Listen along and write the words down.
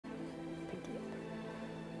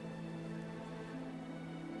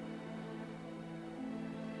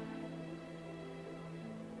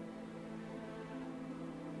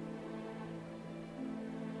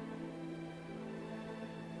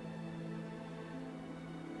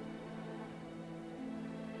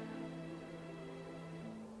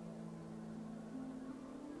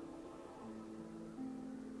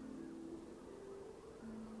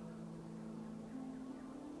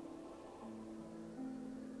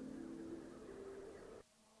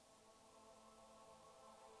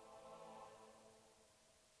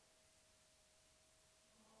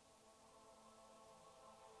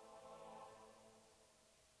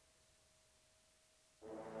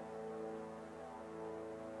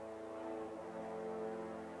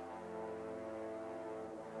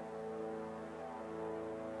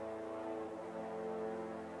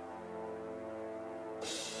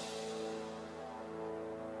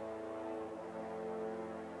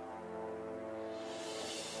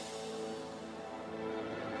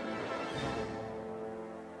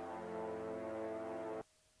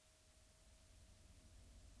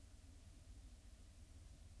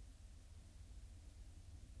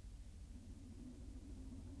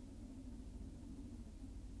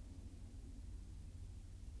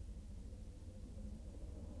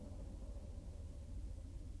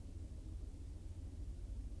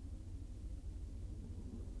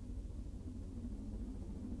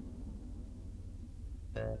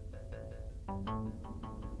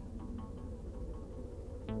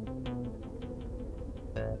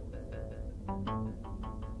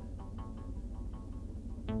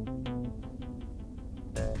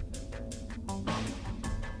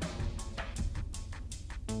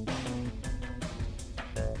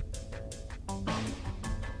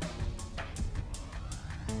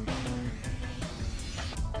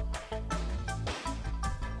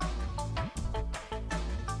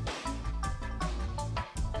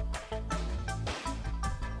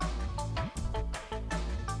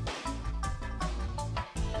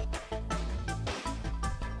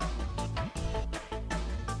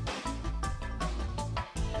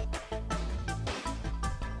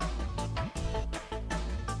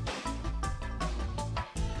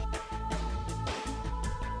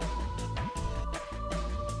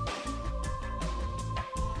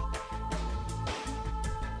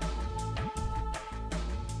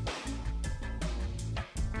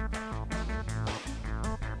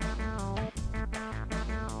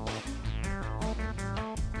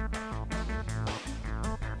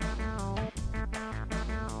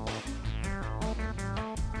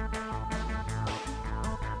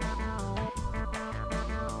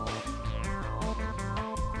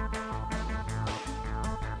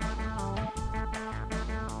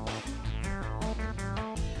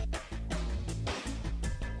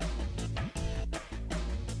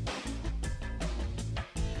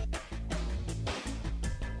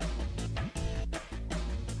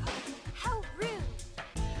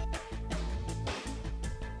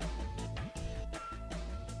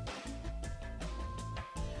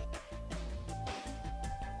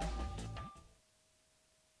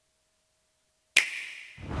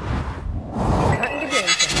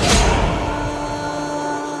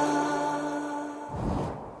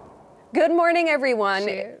Good morning, everyone.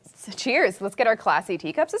 Cheers. Cheers. Let's get our classy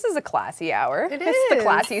teacups. This is a classy hour. It It's the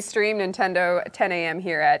classy stream, Nintendo, 10 a.m.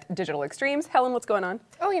 here at Digital Extremes. Helen, what's going on?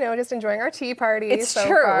 Oh, you know, just enjoying our tea party. It's so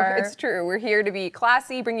true. far. It's true. We're here to be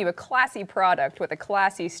classy, bring you a classy product with a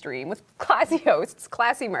classy stream, with classy hosts,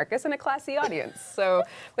 classy Marcus, and a classy audience. So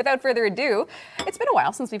without further ado, it's been a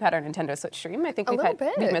while since we've had our Nintendo Switch stream. I think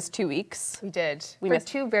we've missed 2 weeks. We did. We for missed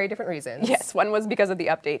 2 very different reasons. Yes, one was because of the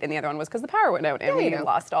update, and the other one was because the power went out, and we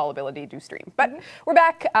lost all ability to stream. But we're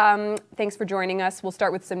back. Thanks for joining us. We'll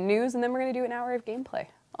start with some news, and then we're going to do an hour of gameplay.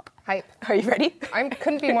 Hype. Are you ready? I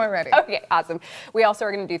couldn't be more ready. Okay, awesome. We also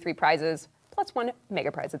are going to do 3 prizes, plus 1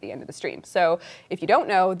 mega prize at the end of the stream. So if you don't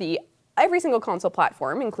know, every single console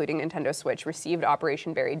platform, including Nintendo Switch, received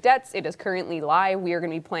Operation Buried Debts. It is currently live. We are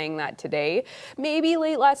going to be playing that today. Maybe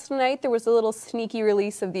late last night, there was a little sneaky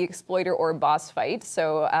release of the Exploiter or boss fight.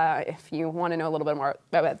 So if you want to know a little bit more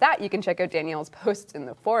about that, you can check out Danielle's posts in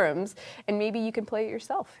the forums, and maybe you can play it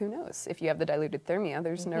yourself. Who knows? If you have the diluted thermia,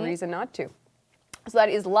 there's no reason not to. So that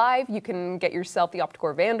is live. You can get yourself the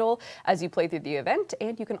Opticore Vandal as you play through the event,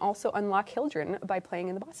 and you can also unlock Hildren by playing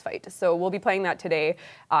in the boss fight. So we'll be playing that today.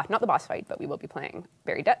 Not the boss fight, but we will be playing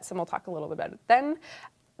Buried Debts, and we'll talk a little bit about it then.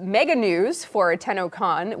 Mega news for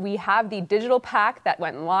TennoCon. We have the digital pack that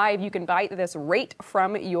went live. You can buy this right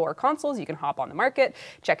from your consoles. You can hop on the market,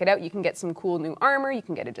 check it out. You can get some cool new armor. You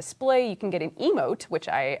can get a display. You can get an emote, which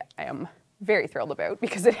I am very thrilled about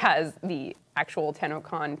because it has the actual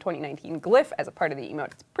TennoCon 2019 glyph as a part of the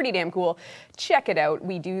emote. It's pretty damn cool. Check it out.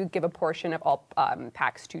 We do give a portion of all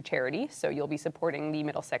packs to charity, so you'll be supporting the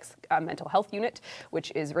Middlesex Mental Health Unit,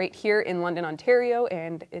 which is right here in London, Ontario,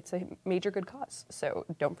 and it's a major good cause. So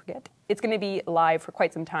don't forget. It's going to be live for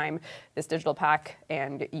quite some time, this digital pack,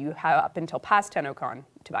 and you have up until past TennoCon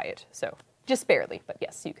to buy it. So just barely, but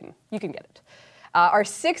yes, you can get it. Our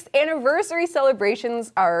 6th anniversary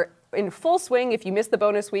celebrations are in full swing. If you missed the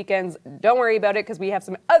bonus weekends, don't worry about it because we have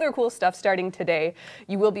some other cool stuff starting today.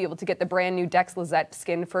 You will be able to get the brand new Dex Lizette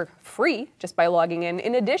skin for free just by logging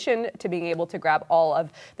in addition to being able to grab all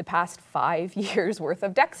of the past 5 years worth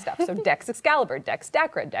of Dex stuff. So Dex Excalibur, Dex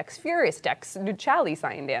Dacra, Dex Furious, Dex Nuchali,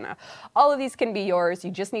 Cyandana. All of these can be yours.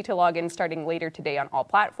 You just need to log in starting later today on all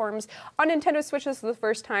platforms. On Nintendo Switch, this is the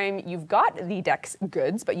first time you've got the Dex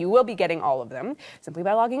goods, but you will be getting all of them simply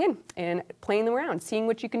by logging in and playing them around, seeing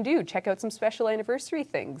what you can do. Check out some special anniversary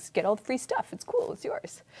things. Get all the free stuff. It's cool. It's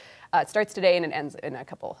yours. It starts today and it ends in a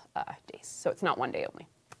couple days. So it's not one day only.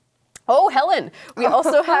 Oh, Helen. We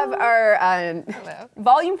also have our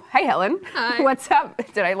volume. Hi, Helen. Hi. What's up?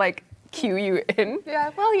 Did I cue you in?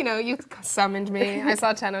 Yeah, well, you know, you summoned me. I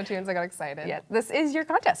saw 10:02 I got excited. Yeah, this is your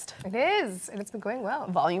contest. It is, and it's been going well.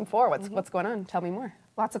 Volume 4. What's going on? Tell me more.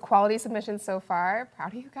 Lots of quality submissions so far. Proud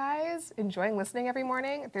of you guys. Enjoying listening every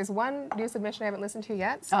morning. There's one new submission I haven't listened to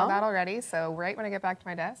yet. Saw that already. So right when I get back to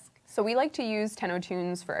my desk. So we like to use Tenno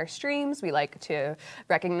tunes for our streams. We like to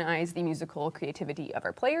recognize the musical creativity of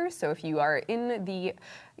our players. So if you are in the,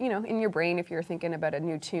 in your brain, if you're thinking about a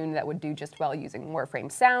new tune that would do just well using Warframe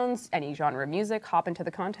sounds, any genre of music, hop into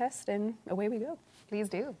the contest and away we go. Please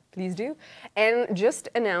do. Please do. And just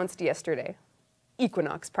announced yesterday,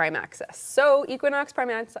 Equinox Prime Access. So Equinox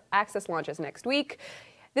Prime Access launches next week.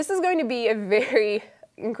 This is going to be a very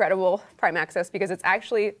incredible Prime Access because it's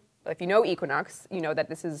actually, if you know Equinox, you know that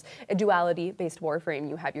this is a duality-based Warframe.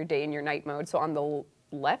 You have your day and your night mode. So on the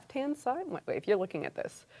left-hand side, wait, if you're looking at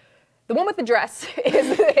this, the one with the dress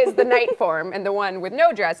is the night form, and the one with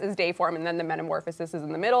no dress is day form, and then the metamorphosis is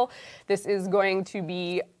in the middle. This is going to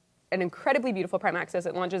be an incredibly beautiful Prime Access.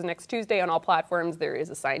 It launches next Tuesday on all platforms. There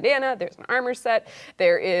is a signed Anna, there's an armor set,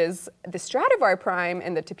 there is the Stradivar Prime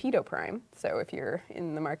and the Torpedo Prime. So if you're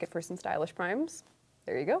in the market for some stylish primes,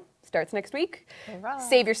 there you go. Starts next week. Hurrah.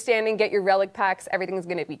 Save your standing, get your relic packs. Everything's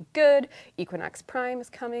gonna be good. Equinox Prime is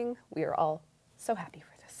coming. We are all so happy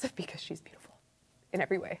for this because she's beautiful in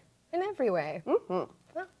every way. In every way. Mm-hmm.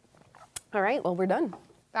 Yeah. All right, well, we're done.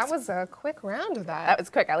 That was a quick round of that. That was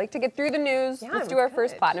quick. I like to get through the news. Yeah, Let's it do was our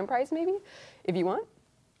first good. platinum prize, maybe, if you want.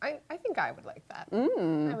 I think I would like that.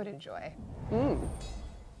 I would enjoy.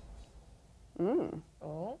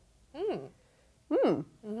 Oh.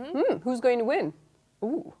 Who's going to win?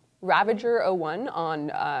 Ooh, Ravager01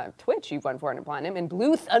 on Twitch, you've won 400 platinum, and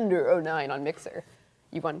Blue Thunder09 on Mixer,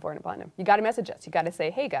 you've won 400 platinum. You got to message us. You got to say,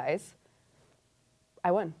 hey guys,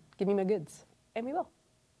 I won. Give me my goods, and we will.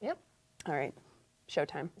 Yep. All right,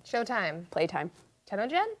 showtime, Showtime. playtime.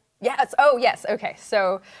 TennoGen? Yes. Oh, yes. Okay.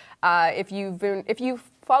 So, if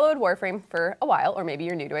you've followed Warframe for a while, or maybe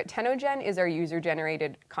you're new to it, TennoGen is our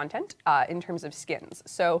user-generated content in terms of skins.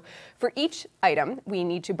 So, for each item, we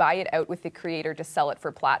need to buy it out with the creator to sell it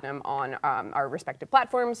for platinum on our respective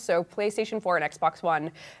platforms. So, PlayStation 4 and Xbox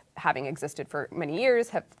One, having existed for many years,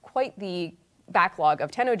 have quite the backlog of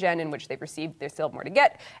TennoGen in which they've received. They still have more to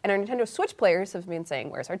get. And our Nintendo Switch players have been saying,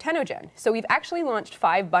 where's our TennoGen? So we've actually launched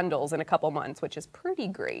 5 bundles in a couple months, which is pretty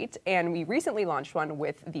great. And we recently launched one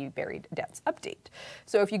with the Buried Debts update.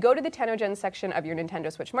 So if you go to the TennoGen section of your Nintendo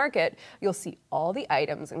Switch Market, you'll see all the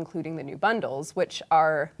items, including the new bundles, which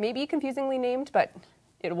are maybe confusingly named, but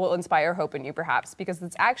it will inspire hope in you perhaps, because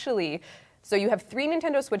it's actually, so you have 3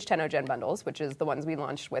 Nintendo Switch TennoGen bundles, which is the ones we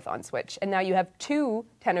launched with on Switch, and now you have 2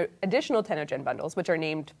 additional TennoGen bundles, which are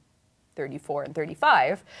named 34 and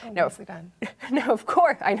 35. Oh, now, nicely done. now, of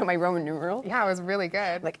course, I know my Roman numeral. Yeah, it was really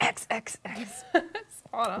good. Like XXX.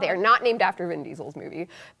 Spot on. They are not named after Vin Diesel's movie,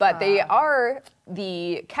 but they are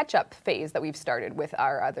the catch-up phase that we've started with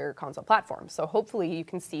our other console platforms. So hopefully you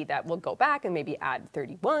can see that we'll go back and maybe add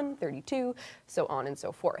 31, 32, so on and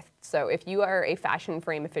so forth. So if you are a fashion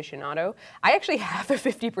frame aficionado, I actually have a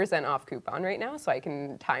 50% off coupon right now, so I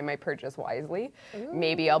can time my purchase wisely. Ooh.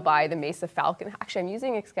 Maybe I'll buy the Mesa Falcon. Actually, I'm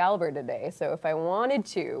using Excalibur today, so if I wanted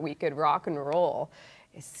to, we could rock and roll.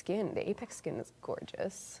 His skin, the Apex skin is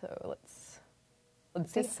gorgeous, so let's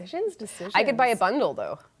see. Decisions. I could buy a bundle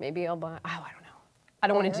though. Maybe I'll buy. Oh, I don't know. I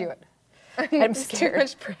don't want to do it. I'm scared. Too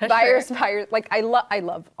much pressure. Buyers. Like I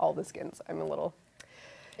love all the skins. I'm a little.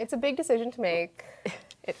 It's a big decision to make.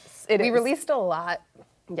 It we is. released a lot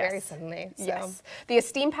Yes. very suddenly. So. Yes. The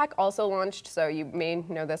Esteem Pack also launched, so you may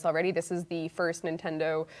know this already. This is the first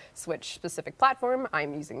Nintendo Switch specific platform.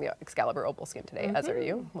 I'm using the Excalibur Opal skin today, as are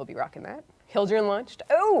you. We'll be rocking that. Hildren launched.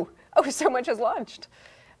 Oh, so much has launched.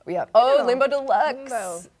 We have, Limbo Deluxe.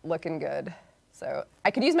 Limbo. Looking good. So I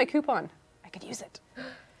could use my coupon. I could use it.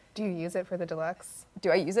 Do you use it for the deluxe? Do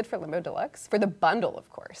I use it for Limbo Deluxe? For the bundle, of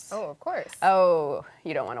course. Oh, of course. Oh,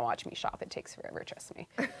 you don't want to watch me shop. It takes forever, trust me.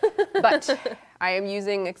 But I am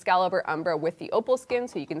using Excalibur Umbra with the Opal skin,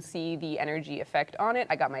 so you can see the energy effect on it.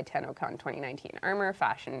 I got my TennoCon 2019 armor.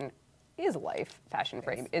 Fashion is life. Fashion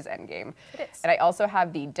frame is endgame. It is. And I also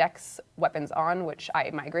have the Dex weapons on, which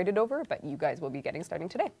I migrated over, but you guys will be getting starting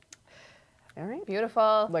today. All right.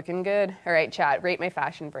 Beautiful. Looking good. All right, chat, rate my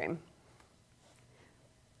fashion frame.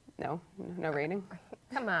 No rating?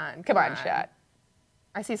 Come on. Come on, chat.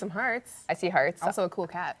 I see some hearts. I see hearts. Also a cool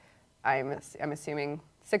cat. I'm assuming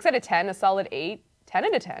 6 out of 10, a solid 8, 10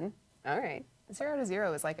 out of 10. All right. 0 to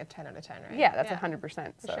 0 is like a 10 out of 10, right? Yeah, that's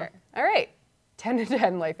 100%. So. sure. All right. 10 to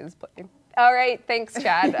 10, life is playing. All right, thanks,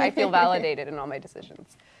 Chad. I feel validated in all my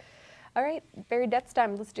decisions. All right, Buried Debts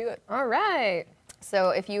time. Let's do it. All right.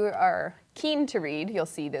 So if you are keen to read, you'll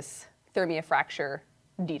see this Thermia fracture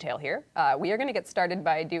detail here. We are going to get started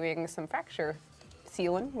by doing some fracture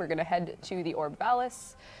sealing. We're going to head to the Orb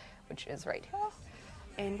Valis, which is right here.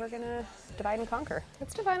 and we're gonna divide and conquer.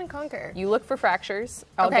 Let's divide and conquer. You look for fractures,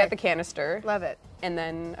 I'll Okay. get the canister, Love it. and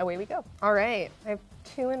then away we go. All right. I have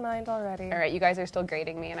 2 in mind already. All right, you guys are still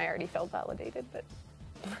grading me, and I already felt validated, but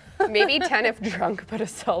maybe 10 if drunk, but a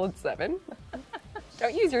solid 7.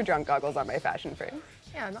 Don't use your drunk goggles on my fashion frame.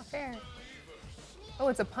 Yeah, not fair. Oh,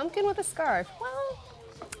 it's a pumpkin with a scarf. Well,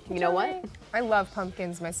 You know what? I love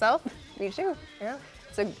pumpkins myself. Me too. Yeah.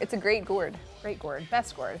 It's a great gourd. Great gourd.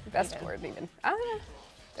 Best gourd. Best even. gourd, even.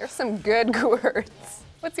 There's some good gourds.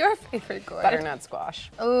 What's your favorite gourd? Butternut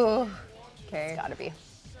squash. Oh, okay. Gotta be.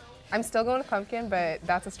 I'm still going with pumpkin, but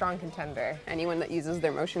that's a strong contender. Anyone that uses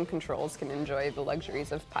their motion controls can enjoy the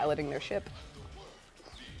luxuries of piloting their ship,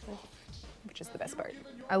 which is the best part.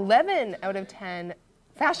 11 out of 10.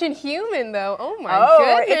 Fashion human, though. Oh my Oh,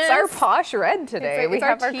 goodness. it's our posh red today. It's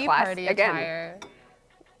our our tea class party again. attire.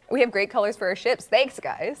 We have great colors for our ships. Thanks,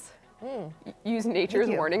 guys. Use nature's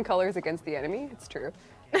you. warning colors against the enemy. It's true.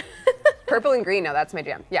 Purple and green. Now that's my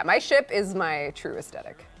jam. Yeah, my ship is my true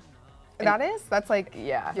aesthetic. That's like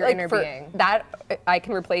Yeah, your like inner for being. that I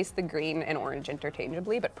can replace the green and orange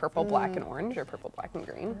interchangeably, but purple, black, and orange, or purple, black, and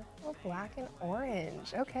green. Oh, black and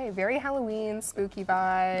orange. Okay, very Halloween, spooky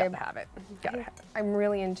vibe. Gotta have it. Gotta have it. I'm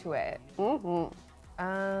really into it.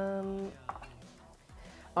 Mm-hmm.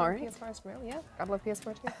 All right. PS4 is real, yeah. Gotta love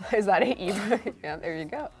PS4 too. Is that a Eve? Yeah, there you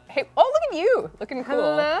go. Hey, oh, look at you, looking cool.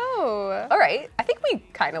 Hello. All right, I think we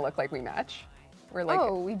kind of look like we match. We're like,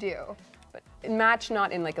 Oh, we do. but match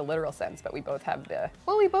not in like a literal sense, but we both have the.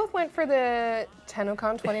 Well, we both went for the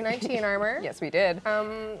TennoCon 2019 armor. Yes, we did.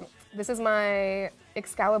 This is my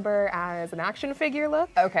Excalibur as an action figure look.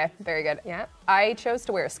 Okay, very good. Yeah. I chose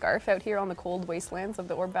to wear a scarf out here on the cold wastelands of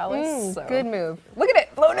the Orb Palace. So. Good move. Look at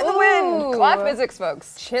it, blowing in the wind. Ooh. Cloth physics,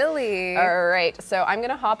 folks. Chilly. All right, so I'm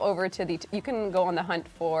gonna hop over to the. You can go on the hunt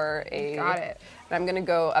for a. Got it. And I'm gonna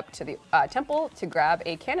go up to the temple to grab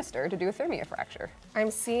a canister to do a thermia fracture.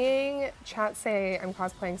 I'm seeing chat say I'm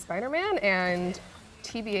cosplaying Spider-Man and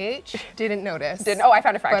TBH didn't notice. Oh, I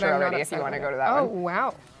found a but fracture I'm not already. If you upset want to about go to it. that Oh, one.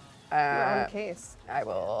 wow. You're on the case. I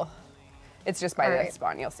will. It's just by All the right.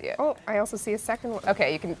 spawn. You'll see it. Oh, I also see a second one.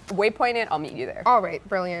 Okay, you can waypoint it. I'll meet you there. All right,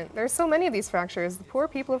 brilliant. There's so many of these fractures. The poor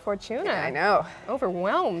people of Fortuna. I know.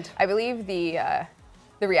 Overwhelmed. I believe the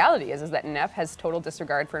reality is that Neff has total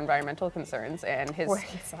disregard for environmental concerns, and his Boy,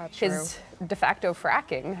 is that his de facto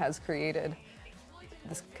fracking has created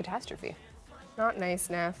this catastrophe. Not nice,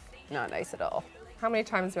 Neff. Not nice at all. How many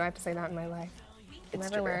times do I have to say that in my life? It's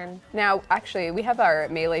Never true. learn. Now, actually, we have our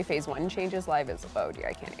Melee Phase 1 changes live as, oh dear,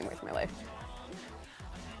 I can't aim with my life.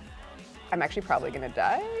 I'm actually probably gonna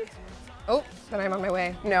die. Oh, then I'm on my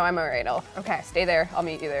way. No, I'm all right, I'll Okay. stay there, I'll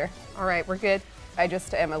meet you there. All right, we're good. I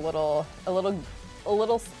just am a little, A little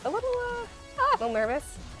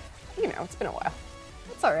nervous. you know, it's been a while.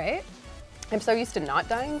 That's all right. I'm so used to not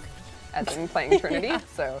dying, as in playing Trinity, Yeah.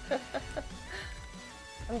 so,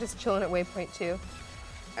 I'm just chilling at waypoint 2.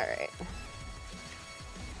 all right.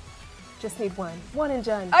 Just need one. One and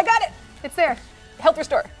done. I got it! It's there. Health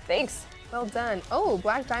restore, thanks. Well done. Oh,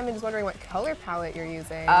 Black Diamond is wondering what color palette you're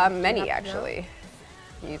using. Many, Do you happen to know? actually.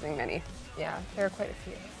 I'm using many. Yeah, there are quite a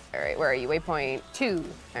few. All right, where are you? Waypoint 2.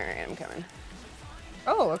 All right, I'm coming.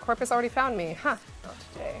 Oh, a corpus already found me. Huh. Not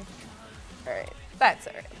today. All right, that's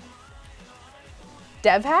all right.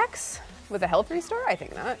 Dev hacks with a health restore? I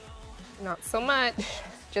think not. Not so much.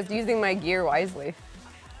 Just using my gear wisely.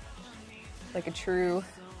 Like a true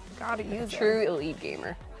Gotta use True elite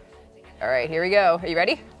gamer. All right, here we go. Are you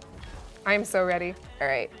ready? I'm so ready. All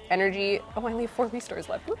right, energy. Oh, I only have 4 restores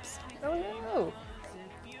left. Whoops. Oh no.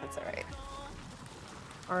 That's all right.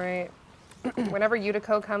 All right. Whenever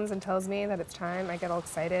Utico comes and tells me that it's time, I get all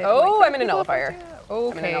excited. Oh, like, I'm in a nullifier.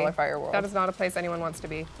 Okay. I'm in a nullifier world. That is not a place anyone wants to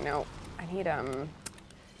be. No, I need,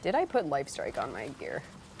 did I put life strike on my gear?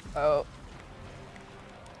 Oh,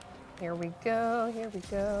 Here we go, here we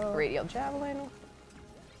go. radial javelin.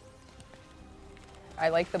 I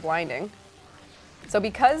like the blinding. So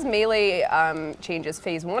because melee changes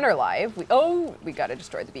phase 1 are live, we gotta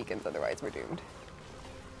destroy the beacons, otherwise we're doomed.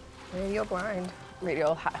 Radio blind.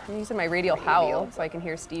 I'm using my radial howl so I can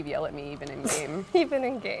hear Steve yell at me even in game. Even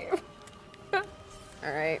in game. All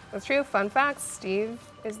right, That's true. Fun fact, Steve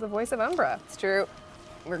is the voice of Umbra. it's true.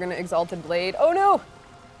 We're gonna exalted blade. Oh no!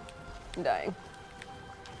 I'm dying.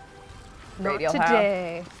 Not Radial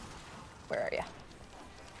today. Where are you?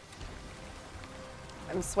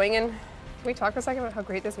 I'm swinging. Can we talk for a second about how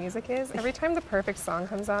great this music is? Every time the perfect song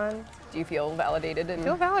comes on, Do you feel validated? And I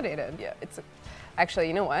feel validated. yeah, it's actually,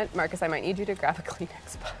 you know what, Marcus, I might need you to grab a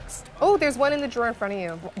Kleenex box. Oh, there's one in the drawer in front of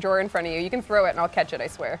you. Drawer in front of you. You can throw it and I'll catch it, I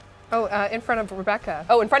swear. Oh, in front of Rebecca.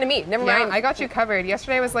 Oh, in front of me. Never Yeah, mind. I got you covered.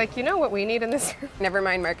 Yesterday I was like, you know what we need in this room? Never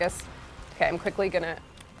mind, Marcus. Okay, I'm quickly gonna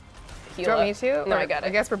heal Do you want up. me to? No, Or I got it. I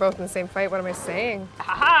guess we're both in the same fight. What am I saying?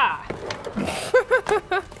 Ha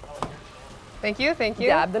Thank you, thank you.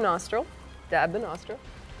 Dab the nostril. Dab the nostril.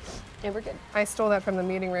 And we're good. I stole that from the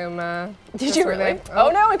meeting room. Did just you for really? them. Oh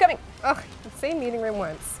no, I'm coming. Ugh, same meeting room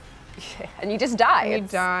once. And you just die. And you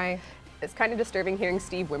It's- die. It's kind of disturbing hearing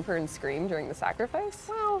Steve whimper and scream during the sacrifice.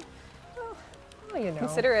 Well, you know.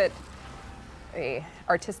 Consider it a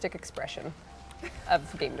artistic expression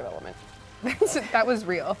of game development. That was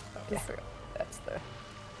real. That was real. That's the.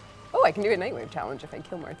 Oh, I can do a Nightwave challenge if I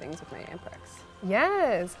kill more things with my Amprex.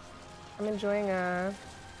 Yes. I'm enjoying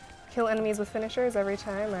kill enemies with finishers every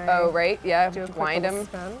time I Oh, right, yeah. do a quick Blind little him.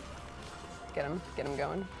 stun. Get him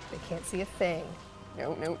going. They can't see a thing.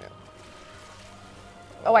 No, no, no.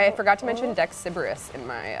 Oh, I forgot to mention Dex Sybaris in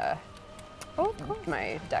my Oh, cool.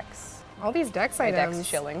 my Dex. All these Dex My items. Dex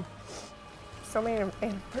shilling. So many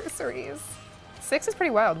anniversaries. 6 is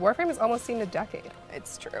pretty wild. Warframe has almost seen a decade.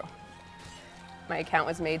 It's true. My account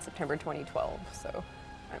was made September 2012, so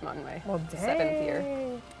I'm on my Well, 7th year.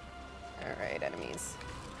 dang. All right, enemies.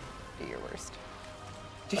 Do your worst.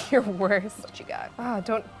 Do your worst. What you got? Ah,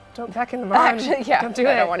 don't beckon them on. Actually, yeah, Don't do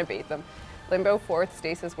I it. don't want to bait them. Limbo 4th,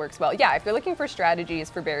 stasis works well. Yeah, if you're looking for strategies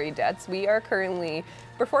for buried debts, we are currently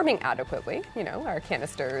performing adequately. You know, our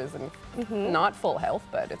canister is in not full health,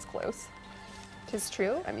 but it's close. Tis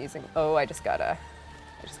true. I'm using, oh, I just got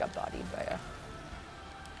bodied by a,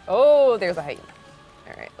 oh, there's a hyena.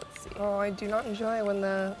 All right, let's see. Oh, I do not enjoy when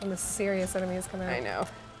the serious enemies come out. I know.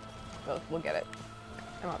 We'll get it.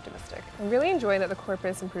 I'm optimistic. I really enjoy that the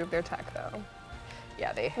Corpus improved their tech, though.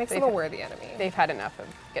 Yeah, Makes them a worthy enemy. They've had enough of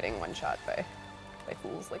getting one shot by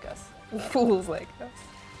fools like us. Fools like us.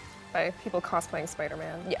 By people cosplaying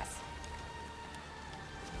Spider-Man. Yes.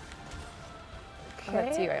 Okay.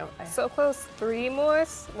 That's you. I So close. 3 more.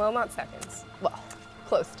 Well, not seconds. well,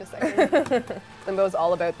 close to second. Limbo's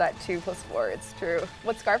all about that 2+4. It's true.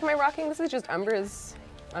 What scarf am I rocking? This is just Umbra's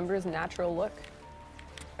natural look.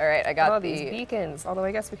 All right, I got Oh, these beacons. Although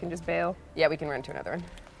I guess we can just bail. Yeah, we can run to another one.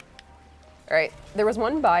 All right, there was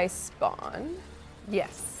one by spawn,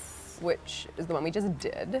 Yes. which is the one we just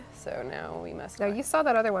did. So now we must. Now you saw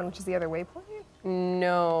that other one, which is the other waypoint.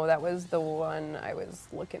 No, that was the one I was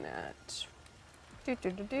looking at.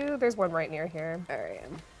 There's one right near here. All right,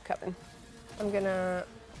 I'm coming. I'm gonna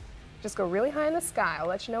just go really high in the sky. I'll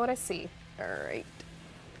let you know what I see. All right.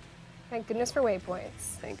 Thank goodness for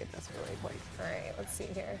waypoints. Thank goodness for waypoint. All right, let's see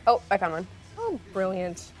here. Oh, I found one. Oh,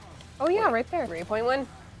 brilliant. Oh yeah, right there. Waypoint one.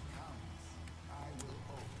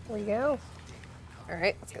 There we go. All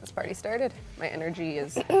right, let's get this party started. My energy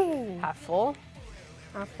is half full.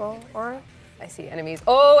 Half full, or? I see enemies.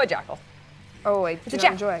 Oh, a jackal. Oh, I a do not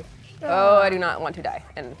jack. enjoy. Oh, I do not want to die,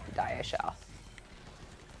 and die I shall.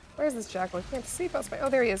 Where's this jackal? I can't see past my. Oh,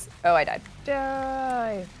 there he is. Oh, I died.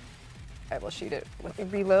 Die. I will shoot it with.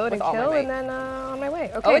 Reload With and all my kill, might. and then on my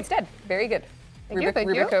way. Okay. Oh, it's dead. Very good. Thank you, thank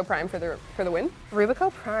you. Rubico Prime for the win.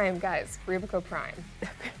 Rubico Prime, guys. Rubico Prime.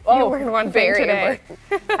 Oh, learned one thing very today.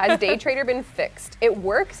 important. Has Day Trader been fixed? It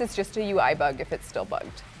works. It's just a UI bug if it's still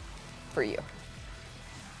bugged for you.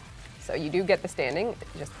 So you do get the standing.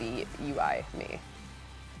 Just the UI may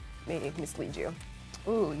mislead you.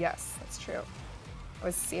 Ooh, yes, that's true. I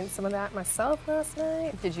was seeing some of that myself last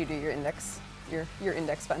night. Did you do your index? Your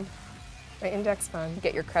index fund? My index fund.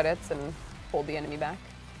 Get your credits and hold the enemy back.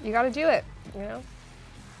 You gotta do it, you know?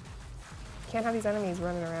 Can't have these enemies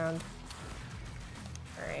running around.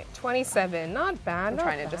 All right, 27, not bad, I'm not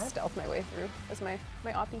trying bad. to just stealth my way through as my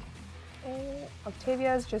oppie.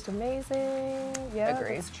 Octavia is just amazing. Yeah,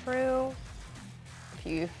 Agree. that's true.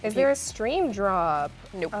 Is there a stream drop?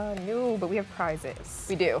 Nope. No, but we have prizes.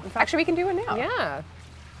 We do. Actually, we can do it now. Yeah.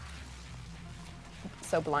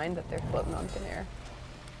 So blind that they're floating on thin air.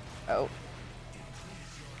 Oh,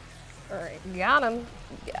 All right, got him.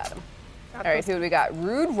 got him. Got All right, those- who do we got?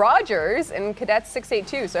 Rude Rogers and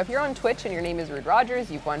Cadet682. So if you're on Twitch and your name is Rude Rogers,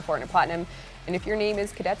 you've won 400 Platinum. And if your name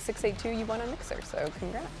is Cadet682, you've won a Mixer. So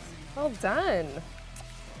congrats. Well done.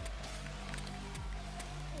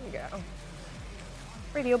 There you go.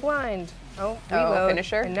 Radio blind. Oh, reload.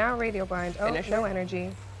 finisher? And now radio blind. Oh, Finisher? no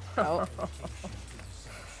energy. Oh,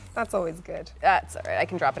 That's always good. that's all right. I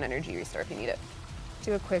can drop an energy restore if you need it.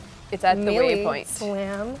 Do a quick It's at the melee waypoint.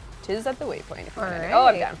 slam. Tis at the waypoint. If you want All it. Oh,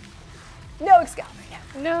 I'm right. down. No Excalibur.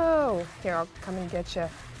 Yeah. No. Here, I'll come and get you.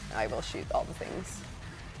 I will shoot all the things.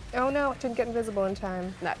 Oh no, didn't get invisible in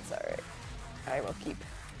time. That's all right. I will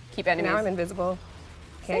keep enemies. Now I'm invisible.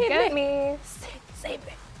 Can't Save get me. me. Save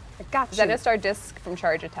me. I got you. Zenostar disc from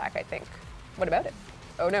charge attack, I think. What about it?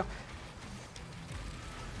 Oh no.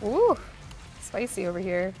 Ooh, spicy over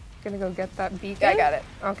here. Gonna go get that beacon. Yeah, I got it.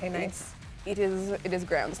 Okay, nice. It is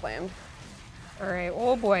ground slammed. All right.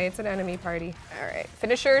 Oh boy, it's an enemy party. All right.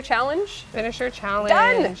 Finisher challenge. Finisher challenge.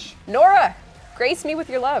 Done. Nora, grace me with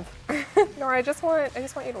your love. Nora, I just want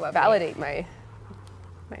you to love me. Validate my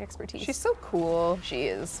expertise. She's so cool. She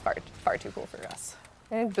is far too cool for us.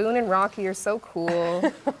 And Boone and Rocky are so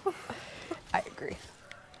cool. I agree.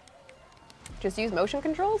 Just use motion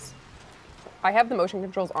controls. I have the motion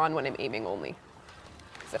controls on when I'm aiming only,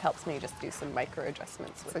 because it helps me just do some micro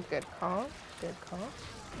adjustments. It's a good call. Good call.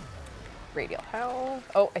 Radial howl.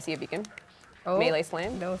 Oh, I see a beacon. Oh, Melee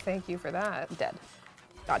slam. No, thank you for that. Dead.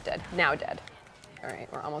 Not dead. Now dead. All right,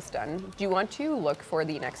 we're almost done. Do you want to look for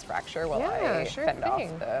the next fracture while I sure fend off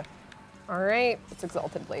thing. the... All right. Let's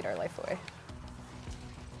Exalted Blade our life away.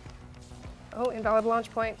 Oh, invalid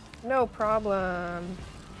launch point. No problem.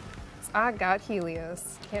 I got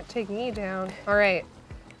Helios. Can't take me down. All right.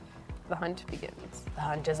 The hunt begins. The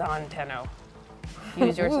hunt is on, Tenno.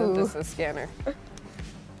 Use your Ooh. synthesis scanner.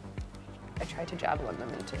 I tried to javelin them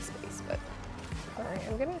into space, but All right,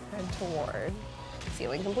 I'm gonna head toward.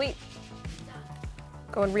 ceiling complete.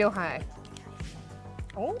 Going real high.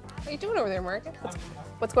 Oh, how you doing over there, Marcus?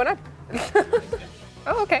 What's going on?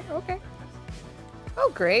 Oh, okay, okay.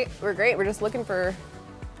 Oh, great. We're great. We're just looking for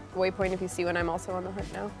a waypoint if you see when I'm also on the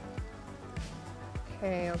hunt now.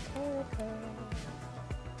 Okay, okay, okay.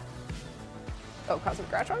 Oh, Cosmic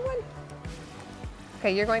Scratch, wrong one?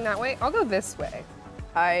 Okay, you're going that way. I'll go this way.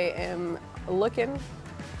 I am looking.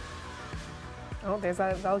 Oh, there's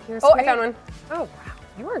that Valkyrie. Oh, I found one. Oh, wow.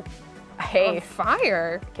 You are Hey, on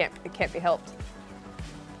fire. it can't be helped.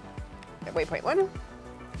 At waypoint 1.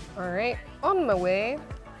 All right, on my way.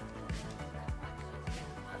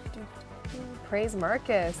 Praise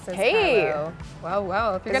Marcus. Says Hey. Kylo. Well,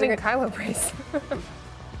 well, if you're Is it getting good? Kylo praise.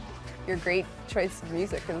 Your great choice of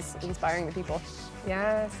music is inspiring the people.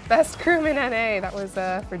 Yes, best crewman NA. That was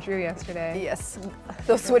for Drew yesterday. Yes,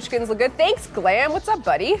 those switchkins look good. Thanks, Glam. What's up,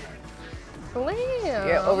 buddy? Glam.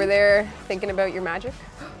 You're over there thinking about your magic.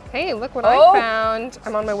 Hey, look what Oh. I found.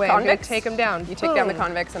 I'm on my way. I'm gonna Convicts? take him down. You take down the Boom.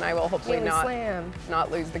 convicts, and I will hopefully Daily not slam.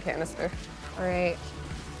 lose the canister. All right,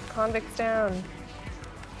 convicts down.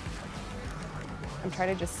 I'm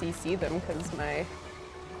trying to just CC them because my...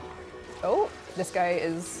 Oh, this guy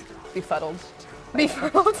is befuddled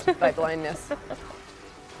Befuddled. by blindness.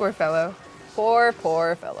 Poor fellow. Poor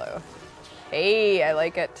fellow. Hey, I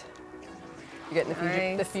like it. You're getting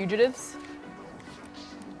the Nice. fugitives?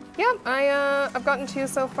 Yeah, I've gotten 2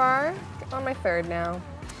 so far. On my 3rd now.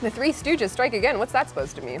 The Three Stooges strike again. What's that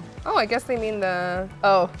supposed to mean? Oh, I guess they mean the.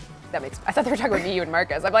 Oh, that makes... I thought they were talking about me, you and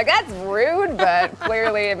Marcus. I'm like, that's rude, but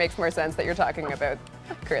clearly it makes more sense that you're talking about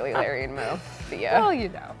Curly, Larry, and Mo. Well, you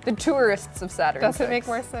know. The tourists of Saturn Does it 6. make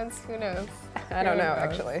more sense? Who knows? I don't Who know, knows?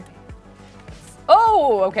 actually.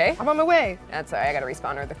 Oh, okay. I'm on my way. That's all right. I gotta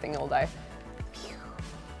respawn or the thing will die.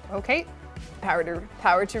 Okay, Power to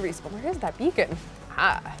respawn. Where is that beacon?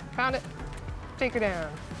 Ah. found it. Take her down.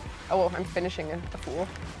 Oh, I'm finishing a fool.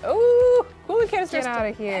 Oh, cooling canisters. Get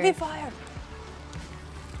outta here. Heavy fire.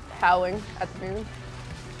 Howling at the moon.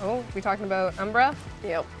 Oh, we talking about Umbra?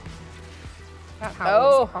 Yep. That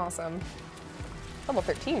howl was Oh. awesome. Level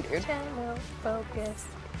 13, dude. Channel focus.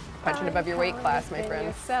 Punching above your weight class, my friend.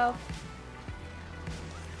 Yourself.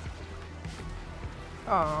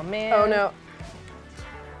 Oh man. Oh no.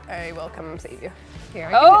 I will come save you. Here,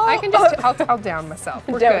 Oh! I can just. I'll down myself.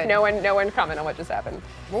 We're good. No one comment on what just happened.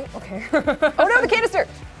 Oh, okay. Oh no, the canister!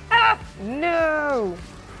 Ah! No.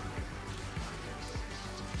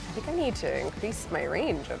 I think I need to increase my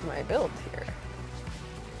range of my build here.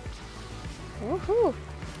 Woohoo.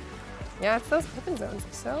 Yeah, it's those weapon zones.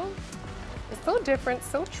 It's so different,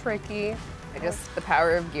 so tricky. I just, the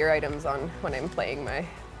power of gear items on when I'm playing my...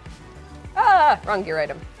 Ah! Wrong gear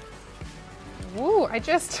item. Woo! I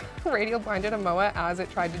just radial blinded a Moa as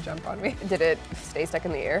it tried to jump on me. Did it stay stuck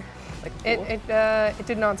in the air? Like a fool? It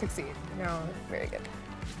did not succeed. No, Very good.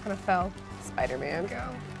 kind of fell. Spider-Man. Go.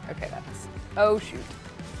 Okay, that's... Oh, shoot.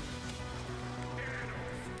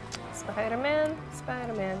 Spider-Man,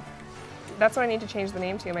 Spider-Man. That's what I need to change the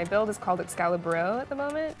name to. My build is called Excalibro at the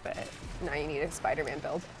moment, but Now you need a Spider-Man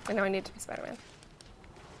build. I know I need to be Spider-Man.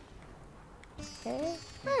 Okay.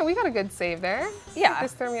 Oh, we got a good save there. Yeah.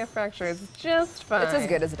 This thermia fracture is just fine. It's as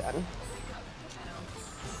good as done.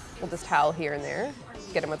 We'll just howl here and there.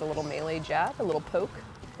 Get him with a little melee jab, a little poke.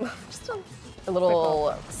 Just a A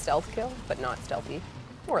little stealth kill, but not stealthy.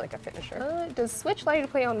 More like a finisher. does Switch allow you to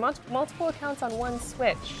play on multiple accounts on one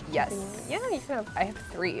Switch? Yes. Yeah, you can have. I have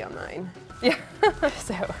 3 on mine. Yeah.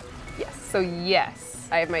 So, yes. So yes.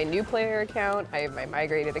 I have my new player account, I have my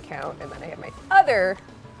migrated account, and then I have my other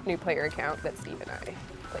new player account that Steve and I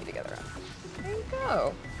play together on. There you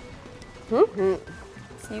go. Mm-hmm.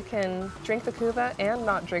 So you can drink the Kuva and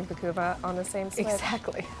not drink the Kuva on the same Switch.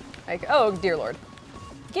 Exactly. Like, oh, dear Lord.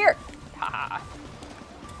 Gear! Ha!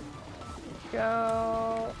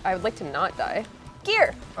 Go. I would like to not die.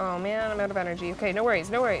 Gear! Oh man, I'm out of energy. Okay, no worries,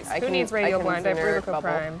 no worries. I Who can- needs I Radio can Blind? I have Zinner Rubico bubble.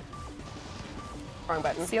 Prime. Wrong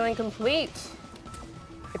button. Ceiling complete.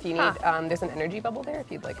 If you need, Huh. there's an energy bubble there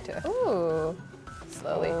if you'd like to Ooh.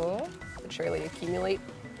 slowly Oh. but surely accumulate.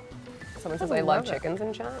 Someone says I I love love it. chickens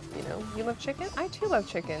in chat, you know. You love chicken? I too love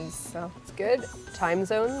chickens, so. It's good. Time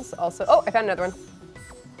zones also. Oh, I found another one.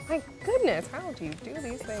 My goodness, how do you do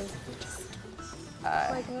these things?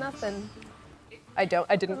 Like nothing. I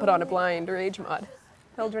didn't put on a blind rage mod.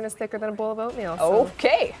 Hildren is thicker than a bowl of oatmeal. So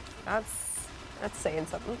Okay. that's Saying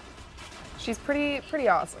something. she's pretty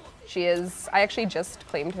awesome. She is, I actually just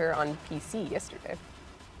claimed her on PC yesterday.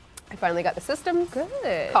 I finally got the system.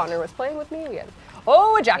 Good. Connor was playing with me. We had,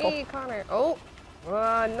 oh, a jackal. Hey Connor. Oh,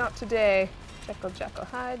 not today. Jekyll,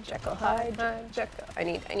 hide. Jekyll, hide. Jekyll. I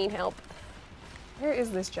need help. Where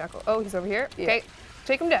is this Jekyll? Oh, he's over here. Yeah. Okay,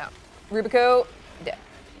 take him down. Rubico, dead.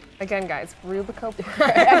 Again, guys, Rubico.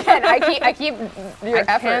 Again, I keep your I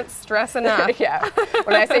effort. can't stress enough. Yeah.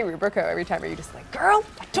 When I say Rubico every time, are you just like, girl,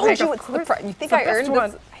 I told Like, you of it's the course, prime. You think it's the I best earned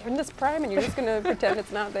one. this? I earned this prime, and you're just gonna pretend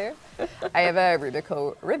it's not there? I have a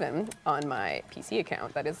Rubico ribbon on my PC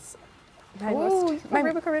account. That is my Ooh, my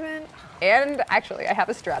Rubico ribbon. And actually, I have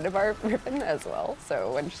a Stradivar ribbon as well.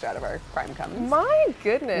 So when Stradivar Prime comes, My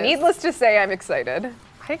goodness. needless to say, I'm excited.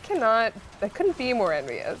 I couldn't be more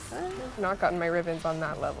envious. I've not gotten my ribbons on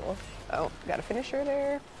that level. Oh, got a finisher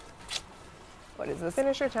there. What is this?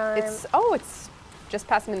 Finisher time. It's just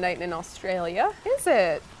past midnight in Australia. Is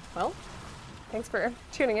it? Well, Thanks for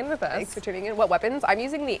tuning in with us. thanks for tuning in. What weapons? I'm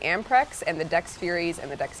using the Amprex and the Dex Furies and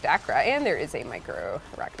the Dex Dacra, and there is a micro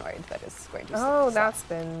arachnoid that is going to. Oh, suck. that's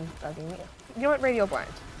been bugging me. You know what? Radio Blind.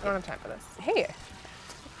 I don't have time for this. Hey.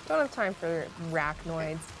 Don't have time for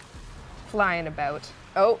arachnoids flying about.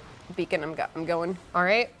 Oh, beacon. I'm going. All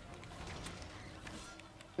right.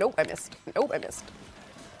 Nope, I missed. Nope, I missed.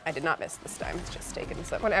 I did not miss this time. It's just taken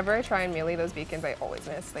some. Whenever I try and melee those beacons, I always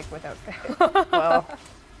miss, like without fail. Well,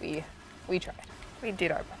 we tried. We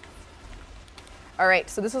did our best. All right,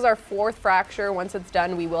 so this is our fourth fracture. Once it's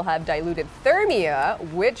done, we will have diluted thermia,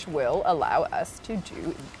 which will allow us to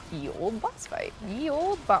do the old boss fight. Ye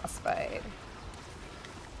old boss fight.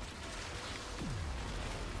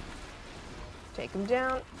 Take him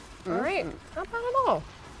down. All right, not bad at all.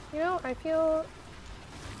 You know, I feel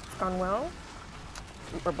it's gone well.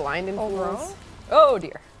 We're blind and Overall? fools. Oh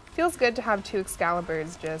dear, Feels good to have two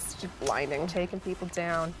Excaliburs just blinding. taking people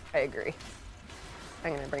down. I agree.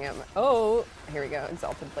 I'm gonna bring out my. Oh, here we go.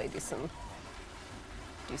 Exalted Blade. Do some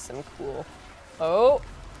cool. Oh,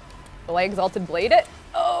 will I Exalted Blade it?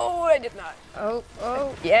 Oh, I did not. Oh,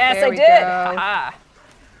 Yes, there I we did. go. Haha.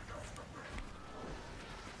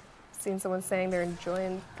 Seen someone saying they're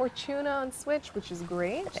enjoying Fortuna on Switch, which is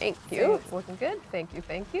great. Thank Saying you. It's looking good. Thank you,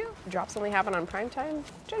 thank you. Drops only happen on prime time.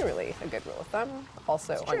 Generally a good rule of thumb.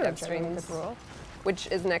 Also on True, dev generally a streams, good rule. which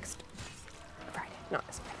is next Friday, not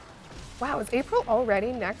this Friday. Wow, is April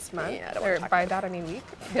already next month? Yeah, I don't wanna Or talk by about that I mean week.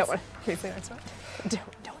 Don't wanna- Obviously next month.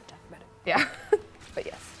 Don't talk about it. Yeah. But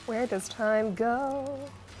yes. Where does time go?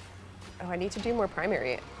 Oh, I need to do more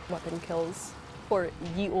primary weapon kills for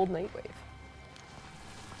Ye Old Nightwave.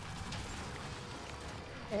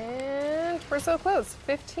 And we're so close.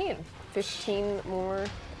 15. 15 more.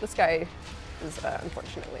 This guy is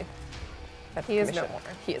unfortunately. at He is no commission. more.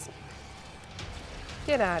 He is.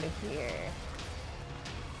 Get out of here.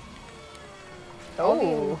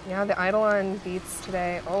 Oh. Yeah, the Eidolon beats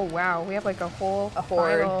today. Oh wow, we have like a whole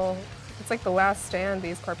horde. final. It's like the last stand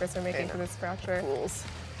these corpus are making know. for this fracture. Fools.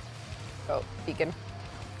 Oh, beacon.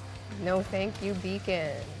 No thank you,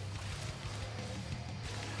 Beacon.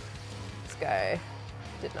 This guy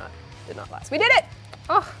did not last. We did it!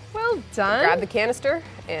 Oh, well done. Grab the canister,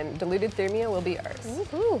 and diluted thermia will be ours.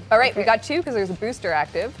 Woohoo. All right, we Okay. got two because there's a booster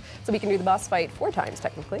active, so we can do the boss fight 4 times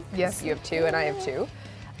technically. 'cause Yes, you have 2 and I have 2.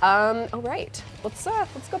 All right, let's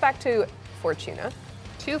go back to Fortuna,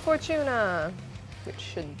 2 Fortuna. which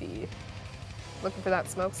should be Looking for that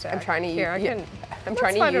smokestack. I'm trying to use- Here, I yeah, can. I'm let's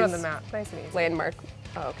trying to find it on use the map. Nice and easy. landmark.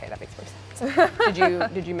 Oh, okay, that makes more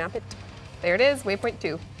sense. Did you map it? There it is. Waypoint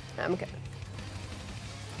 2. Okay.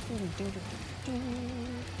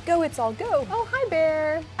 Go, it's all go. Oh, hi,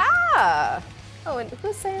 Bear. Ah! Oh, and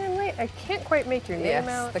who's saying I'm late? I can't quite make your name Yes,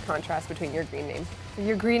 out. the contrast between your green name.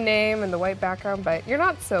 Your green name and the white background, but you're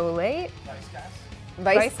not so late. Nice guys.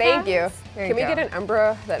 Vice, thank you. There Can we go. get an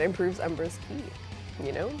Umbra that improves Umbra's key?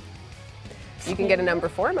 You know? You can get an Umbra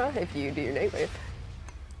Forma if you do your Nightwave.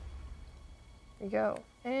 There you go.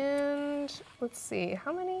 And let's see,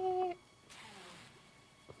 how many?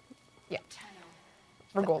 Yeah.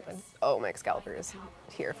 We're golden. Oh, my Excalibur is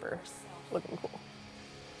here first. Looking cool.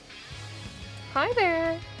 Hi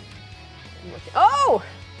there. Oh!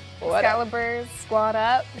 What? Excalibur, squad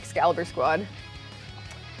up. Excalibur Squad.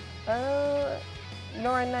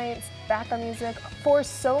 Nora Knight's background music for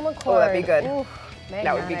Soma Chord. Oh, that'd be good. Ooh,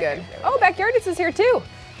 That would be good. magnetic. Oh, Backyardist is here too.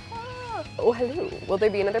 Oh, hello. Will there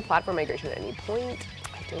be another platform migration at any point?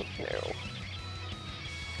 I don't know.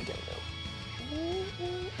 I don't know.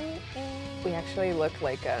 We actually look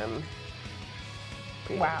like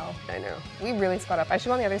pretty- Wow. I know. We really spot up. I should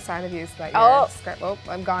go on the other side of you so that Oh. you're script. Oh,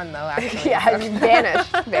 I'm gone though, actually. Yeah, I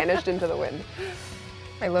vanished. Vanished into the wind.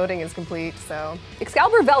 My loading is complete, so.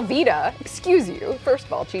 Excalibur Velveeta, excuse you. First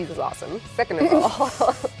of all, cheese is awesome. Second of all,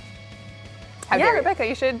 how Yeah, dare you. Rebecca,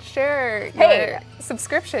 you should share Hey. your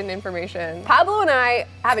subscription information. Pablo and I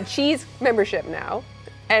have a cheese membership now,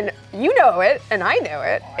 and you know it, and I know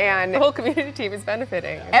it, and The whole community team is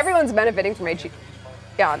benefiting. everyone's benefiting from my cheese.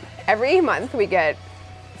 Yeah, every month we get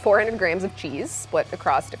 400 grams of cheese split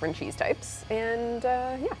across different cheese types, and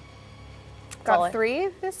yeah. all I- Got 3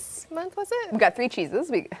 this month, was it? We've got 3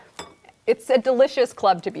 cheeses. It's a delicious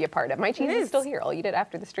club to be a part of. My cheese It is is. still here. I'll eat it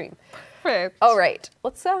after the stream. Perfect. All right,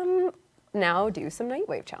 let's now do some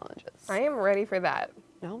Nightwave challenges. I am ready for that.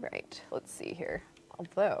 All right, let's see here.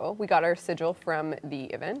 Although we got our sigil from the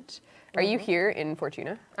event. Are you here in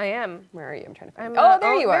Fortuna? I am. Where are you? I'm trying to find I'm you. Oh,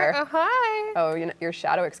 there you are. Hi. Oh, you're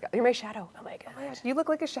Shadow Excalibur. You're my Shadow. Oh my god. Oh my gosh, you look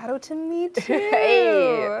like a shadow to me too.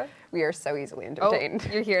 Hey, we are so easily Oh, entertained.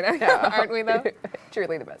 you're here now, aren't we though?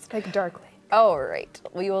 Truly the best. Like Darkling. All right,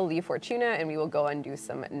 we will leave Fortuna and we will go and do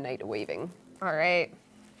some night waving. All right.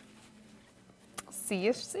 See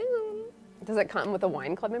you soon. Does it come with a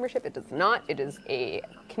wine club membership? It does not. It is a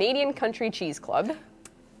Canadian country cheese club.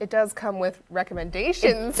 It does come with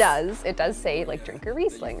recommendations. It does. It does say like drink a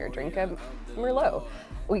Riesling or drink a Merlot.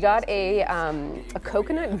 We got a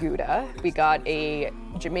coconut Gouda. We got a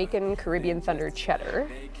Jamaican Caribbean Thunder Cheddar,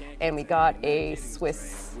 and we got a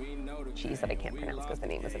Swiss cheese that I can't pronounce because the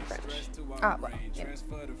name is in French. Ah, well. Yeah.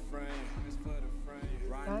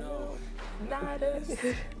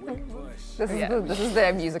 This is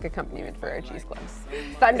the music accompaniment for our cheese clubs.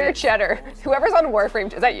 Thunder Cheddar. Whoever's on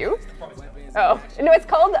Warframe, is that you? Oh no, it's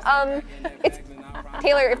called it's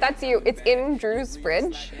Taylor. If that's you, it's in Drew's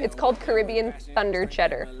fridge. It's called Caribbean Thunder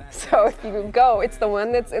Cheddar. So if you go, it's the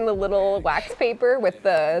one that's in the little wax paper with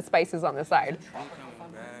the spices on the side.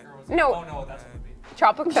 No,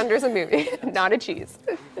 Tropic Thunder's a movie, not a cheese.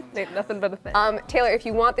 Ain't nothing but a thing. Taylor, if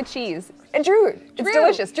you want the cheese, and Drew, it's Drew.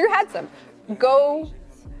 delicious. Drew had some. Go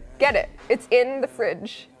get it. It's in the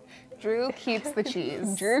fridge. Drew keeps the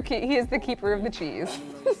cheese. Drew, he is the keeper of the cheese.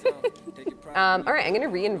 All right, I'm gonna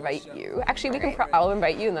re-invite you. Actually, I'll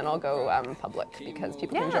invite you and then I'll go public because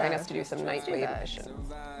people can join Yeah, us to do some let's do Nightwave that.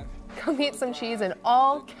 missions. Come eat some cheese in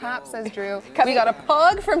all caps, says Drew. Come We eat- got a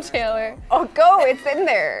pug from Taylor. Oh, go! It's in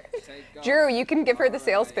there. Drew, you can give her the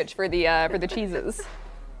sales pitch for the cheeses.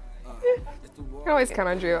 You can always count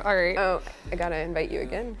on Drew. All right. Oh, I gotta invite you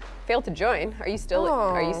again. Failed to join. Are you still?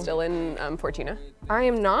 Are you Oh. still in Fortuna? I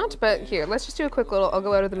am not, but here, let's just do a quick little, I'll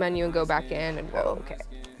go out of the menu and go back in and we'll Okay.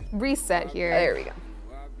 reset here. There we go.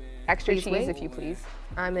 Extra Please cheese, wait. if you please.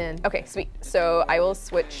 I'm in. Okay, sweet. So I will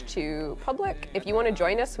switch to public. If you want to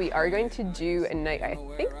join us, we are going to do a night. I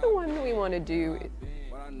think the one we want to do,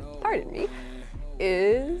 pardon me,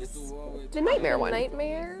 is the nightmare one.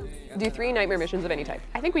 Nightmare? Do 3 nightmare missions of any type.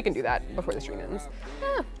 I think we can do that before the stream ends.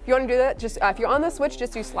 If you want to do that, just if you're on the Switch,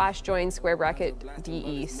 just do /join square bracket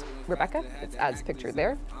DE Rebecca. It's as pictured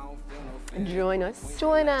there. Join us.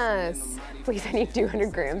 Join us. Please, I need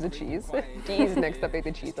 200 grams of cheese. D's next update,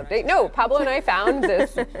 the cheese update. No, Pablo and I found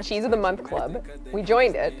this Cheese of the Month Club. We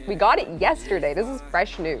joined it. We got it yesterday. This is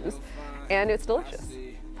fresh news. And it's delicious.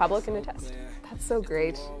 Pablo can attest. That's so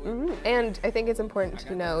great. And I think it's important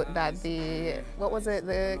to note that what was it,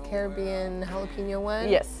 the Caribbean jalapeno one?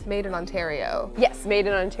 Yes. Made in Ontario. Yes, made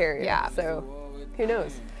in Ontario. Yeah. So, who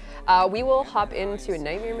knows? We will hop into a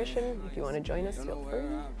nightmare mission. If you want to join us, feel free.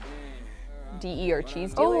 DE or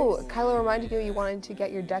cheese dealers. Oh, Kylo reminded you wanted to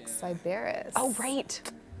get your Dex Cyberus. Oh, right.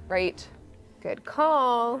 Right. Good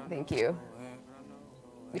call. Thank you.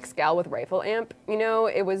 Excal with rifle amp. You know,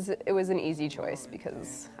 it was an easy choice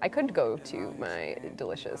because I could go to my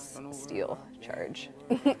delicious steel charge.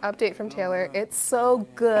 Update from Taylor. It's so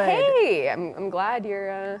good. Hey, I'm glad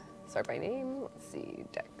you're start by name. Let's see,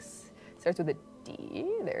 Dex starts with a D.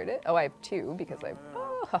 There it is. Oh, I have 2 because I.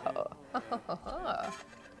 Oh.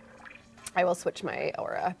 I will switch my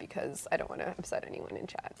aura because I don't want to upset anyone in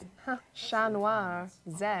chat. Chat Noir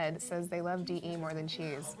Z says they love DE more than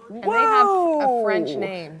cheese. And they have a French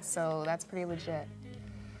name, so that's pretty legit.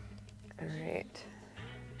 All right.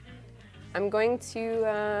 I'm going to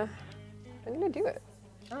do it.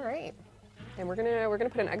 All right. And we're gonna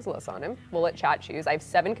put an Exilus on him. We'll let chat choose. I have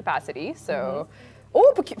 7 capacity, so.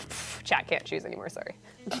 Oh, chat can't choose anymore. Sorry.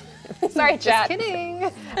 Sorry, chat. Just kidding.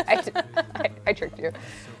 I tricked you.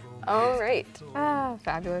 All right. Ah,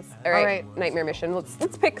 fabulous. All right. Nightmare mission. Let's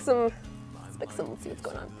pick some. Let's see what's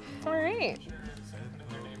going on. All right.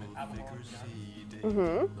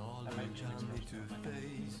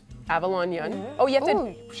 Avalon Yun. Oh, you have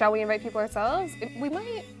to. Shall we invite people ourselves? We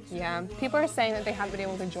might. Yeah. People are saying that they haven't been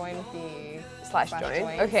able to join with the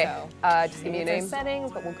 /join. Okay. So Just give me a name.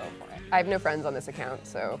 Settings, but we'll go for it. I have no friends on this account,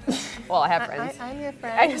 so. Well, I have friends. I'm your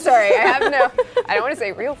friend. I'm sorry. I have no. I don't want to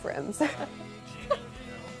say real friends.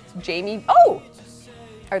 Jamie. Oh!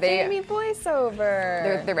 Are they? Jamie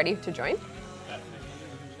voiceover. They're ready to join?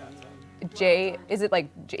 J. Is it like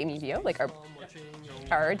Jamie Vio? Like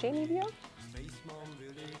our Jamie Vio?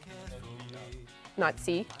 Not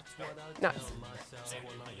C. Not C.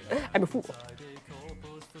 I'm a fool.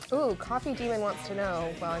 Ooh, Coffee Demon wants to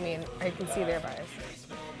know. Well, I mean, I can see their bias.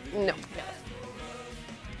 No.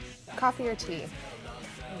 Coffee or tea?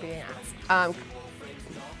 I'm being asked.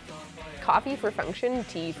 Coffee for function,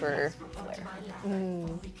 tea for flair.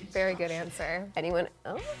 Very good answer. Anyone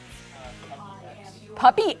else?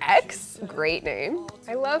 Puppy X? Great name.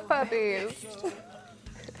 I love puppies.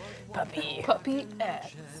 Puppy. Puppy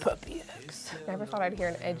X. Puppy X. Never thought I'd hear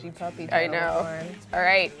an edgy puppy. I know. All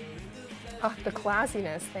right. Oh, the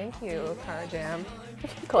classiness. Thank you, Car Jam.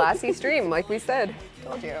 Classy stream, like we said.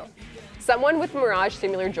 Told you. Someone with Mirage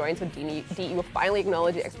similar joints with DE will finally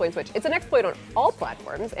acknowledge the exploit switch. It's an exploit on all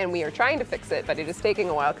platforms, and we are trying to fix it, but it is taking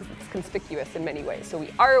a while because it's conspicuous in many ways. So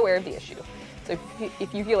we are aware of the issue. So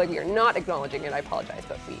if you feel like we are not acknowledging it, I apologize,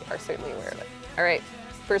 but we are certainly aware of it. All right,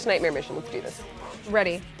 first nightmare mission. Let's do this.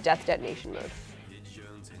 Ready. Death detonation mode.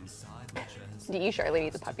 DE Charlie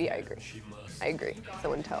needs a puppy. I agree. I agree.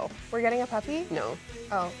 Someone tell. We're getting a puppy? No.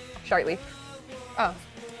 Oh. Charlie. Oh.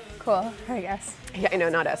 Cool, I guess. Yeah, I know,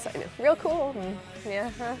 not us. I know. Real cool.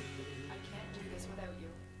 Yeah.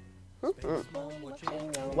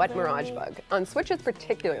 What Mirage bug? On Switch, it's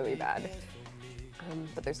particularly bad.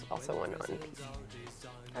 But there's also one on PC.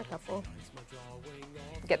 A couple.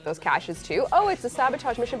 Get those caches too. Oh, it's a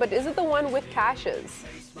sabotage mission, but is it the one with caches?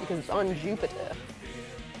 Because it's on Jupiter.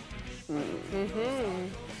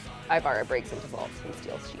 Ivara breaks into vaults and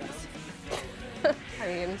steals cheese. I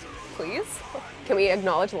mean, please? Can we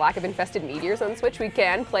acknowledge the lack of infested meteors on Switch? We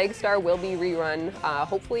can. Plague Star will be rerun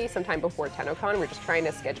hopefully sometime before TennoCon. We're just trying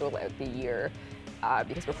to schedule out the year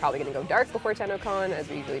because we're probably going to go dark before TennoCon, as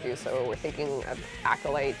we usually do. So we're thinking of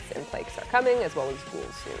Acolytes and Plague Star coming, as well as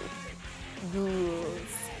Ghouls soon.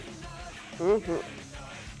 Ghouls.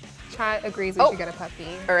 Chat agrees we should get a puppy.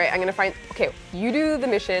 All right, I'm going to find... Okay, you do the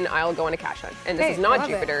mission, I'll go on a cache hunt. And this is not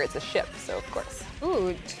Jupiter, it's a ship, so of course.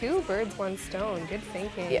 Ooh, 2 birds, 1 stone. Good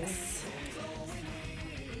thinking. Yes.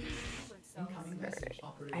 Right.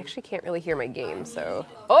 I actually can't really hear my game, so...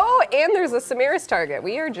 Oh, and there's a Samaris target.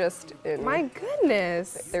 We are just in... My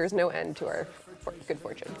goodness. There's no end to our good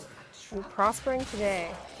fortune. We're prospering today.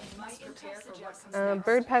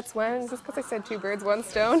 Bird pets when? Just because I said 2 birds, 1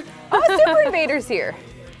 stone. Oh, Super Invader's here.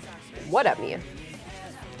 What up, Mia?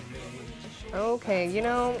 Okay, you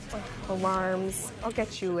know, alarms. I'll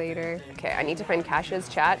get you later. Okay, I need to find caches.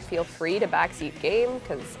 Chat, feel free to backseat game,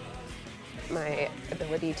 because my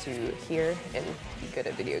ability to hear and be good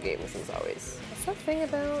at video games is always... What's the thing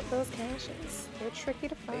about those caches? They're tricky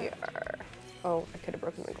to find. They are... Oh, I could have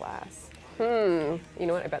broken the glass. You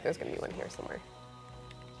know what? I bet there's going to be one here somewhere.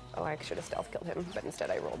 Oh, I should have stealth killed him, but instead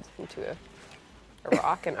I rolled into a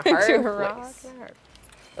rock and a hard Into a rock. place.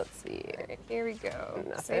 Let's see. Right, here we go.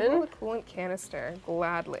 Nothing. Save the coolant canister,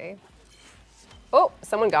 gladly. Oh,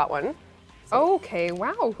 someone got one. Okay,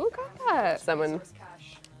 wow, who got that?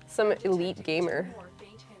 Some elite gamer.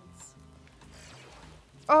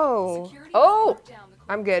 Oh. Oh!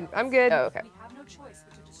 I'm good, I'm good. Oh, okay.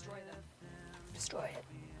 Destroy it.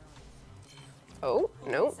 Oh,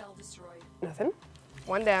 no. Nothing.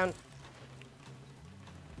 1 down.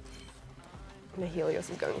 My Helios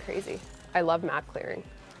is going crazy. I love map clearing.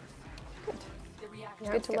 Good.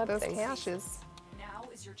 Yeah, Good to get love those things. caches. Now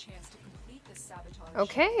is your chance to complete this sabotage.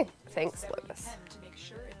 Okay. Thanks, Lotus. To make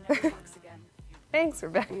sure it never works again. Thanks,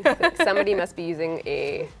 Rebecca. Somebody must be using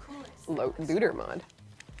a looter mod.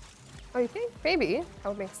 Oh, you think? Maybe. That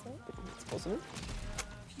would make sense. It's Awesome.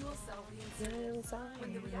 Fuel cell reinserted.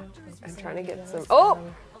 When the reactors I'm trying to get some. Oh!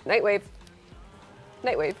 Nightwave.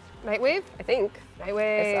 Nightwave, Nightwave? I think.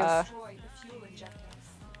 Nightwave. destroy the fuel injectors.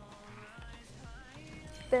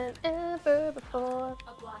 Than ever before.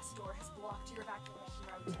 A blast door has blocked your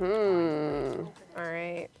evacuation route. All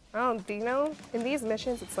right. Oh, do you know, in these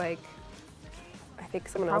missions, it's like I think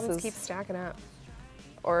someone problems else's. keep stacking up.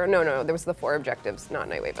 Or no, there was the 4 objectives, not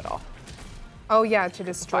Nightwave at all. Oh yeah, to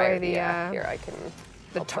destroy Fire, the yeah, here I can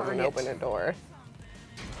the help someone target. open a door.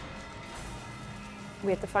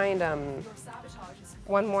 We have to find Your sabotage is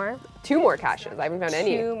one more. 2 more caches. I haven't found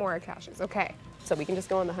any. 2 more caches. Okay. So we can just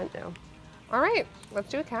go on the hunt now. All right, let's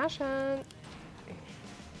do a cache hunt.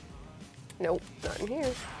 Nope, not in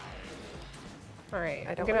here. All right, I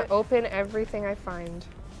I'm don't gonna want it. open everything I find.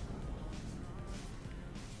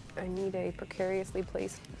 I need a precariously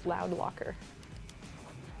placed loud locker.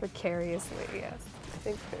 Precariously, yes. I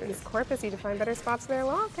think there's. These corpus need to find better spots for their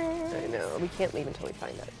lockers. I know, we can't leave until we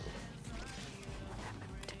find it.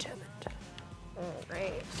 Determined. All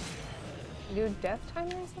right. Do death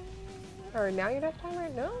timers? Or now your death timer?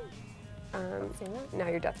 No. Seen that. Now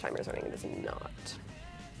your death timer is running, it is not.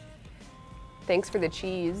 Thanks for the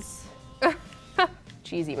cheese.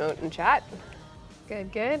 Cheese emote in chat.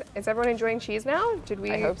 Good, good. Is everyone enjoying cheese now? Did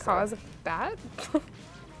we I hope so. cause that?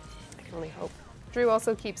 I can only hope. Drew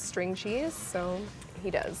also keeps string cheese, so He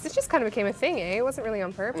does. this just kind of became a thing, eh? It wasn't really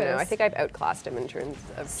on purpose. No, I think I've outclassed him in terms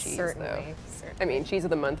of cheese, certainly, though. certainly. I mean, cheese of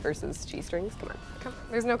the month versus cheese strings. Come on, Come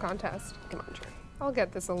on, there's no contest. come on, Drew. I'll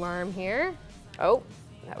get this alarm here. Oh,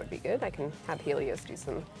 that would be good. I can have Helios do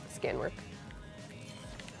some scan work.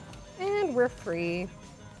 And we're free.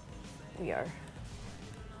 We are.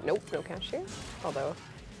 Nope, no cache here. Although,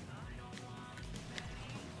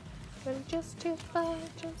 But just too far,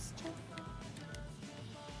 just too far.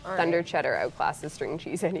 All Thunder right. Cheddar outclasses string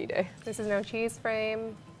cheese any day. This is no cheese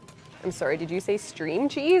frame. I'm sorry, did you say stream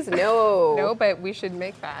cheese? No. No, but we should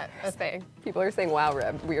make that a thing. People are saying, wow,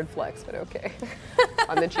 Reb, weird flex, but okay.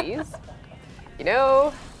 On the cheese. You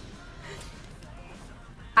know,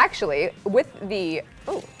 actually, with the,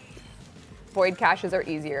 void caches are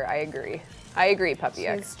easier, I agree. I agree, Puppy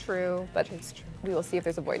X. It's true. But it's true. we will see if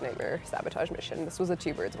there's a Void Nightmare sabotage mission. This was a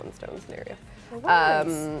 2 birds, 1 stone scenario. It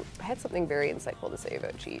was. I had something very insightful to say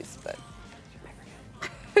about cheese, but I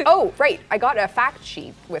forget. Oh, right, I got a fact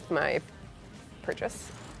sheet with my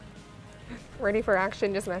purchase. Ready for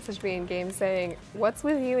action just messaged me in game saying, "What's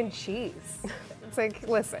with you and cheese?" It's like,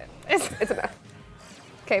 listen. It's enough.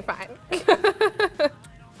 Okay, fine.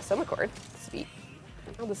 Soma cord, sweet.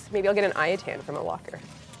 Maybe I'll get an Iatan from a locker.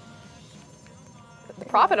 The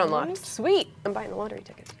profit unlocked, sweet. I'm buying the lottery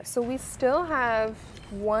ticket today. So we still have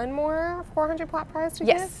one more 400 plot prize to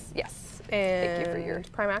give. Yes, yes. And Thank you for your.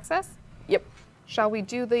 prime access. Yep, Shall we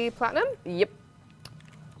do the platinum? yep.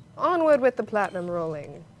 Onward with the platinum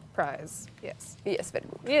rolling prize. Yes. Yes, very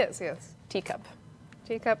good. Yes, yes. Teacup.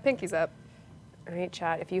 Teacup, pinkies up. All right,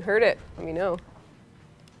 chat. If you heard it, let me know.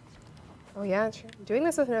 Oh yeah, true. Doing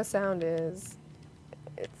this with no sound is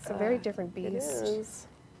It's a very different It beast. is.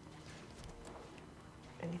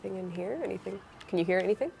 Anything in here? Anything? Can you hear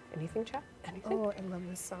anything? Anything, chat? Anything? Oh, I love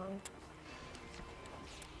this song.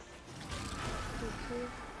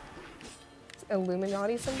 It's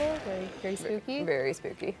Illuminati symbol, very spooky. Very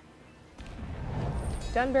spooky.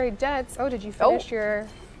 Dunbury Debts. Oh, did you finish your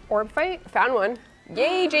orb fight? Found one.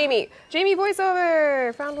 Yay, Jamie. Jamie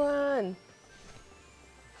voiceover! Found one.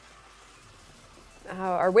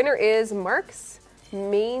 Our winner is Mark's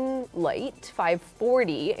Main Light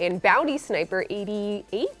 540 and Bounty Sniper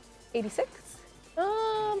 88? 86?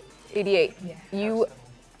 88. Yeah. You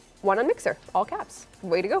won on Mixer, all caps.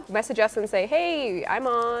 Way to go. Message us and say, hey, I'm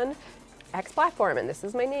on X platform and this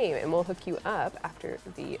is my name, and we'll hook you up after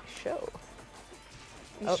the show.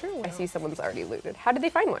 You sure will. I see someone's already looted. How did they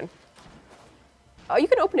find one? Oh, you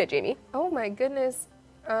can open it, Jamie. Oh my goodness.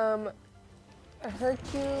 Hercules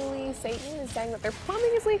Satan is saying that their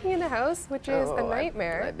plumbing is leaking in the house, which is a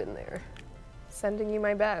nightmare. I've been there. Sending you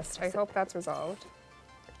my best. I hope that's resolved.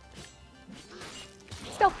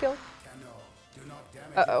 Stealth kill.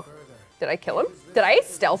 Uh-oh. Did I kill him? Did I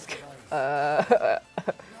stealth kill?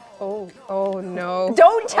 Oh no.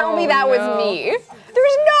 Don't tell me that was me.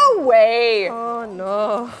 There's no way. Oh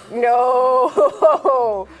no.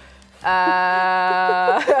 No.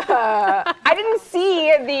 I didn't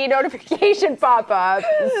see the notification pop up,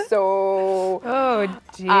 so. Oh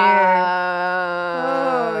dear.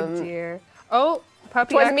 Oh dear. Oh,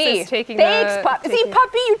 Puppy It was X me. is taking Thanks, the... Puppy. See,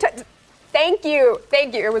 Puppy, you. Thank you.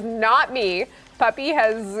 Thank you. It was not me. Puppy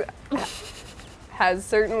has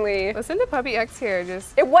certainly. Listen to Puppy X here.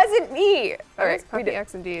 Just. It wasn't me. All All right, right, we Puppy did.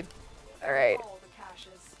 X indeed. All right. All the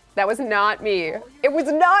caches. That was not me. It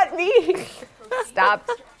was not me. Stop.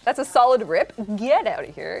 That's a solid rip. Get out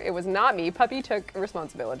of here. It was not me. Puppy took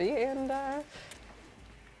responsibility and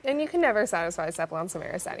And you can never satisfy Sephiroth and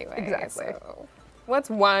Samaris anyway. Exactly. So. What's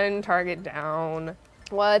one target down?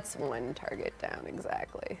 what's one target down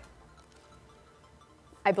exactly?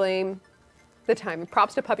 I blame the time.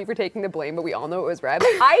 Props to Puppy for taking the blame, but we all know it was Reb.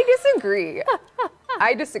 I disagree.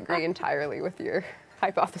 I disagree entirely with your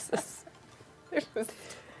hypothesis.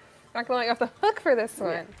 Not gonna let you off the hook for this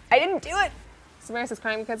one. I didn't do it. Samaris is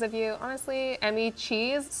crying because of you. Honestly, Emmy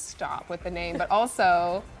Cheese, stop with the name, but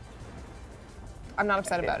also, I'm not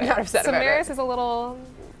upset about it. Not upset about it. Samaris is a little.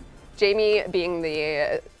 Jamie being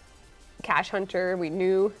the cash hunter, we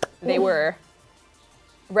knew they were.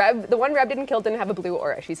 Reb, the one Reb didn't kill didn't have a blue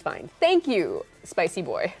aura. She's fine. Thank you, Spicy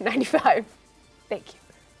Boy 95. Thank you.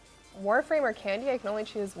 Warframe or Candy, I can only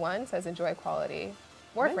choose one, says enjoy quality.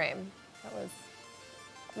 Warframe. That was.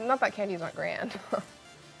 Not that Candy's not grand.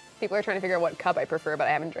 People are trying to figure out what cup I prefer, but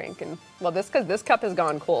I haven't drank. And well, because this cup has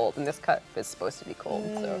gone cold, and this cup is supposed to be cold.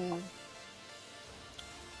 So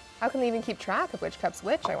How can they even keep track of which cup's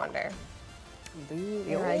which, I wonder? the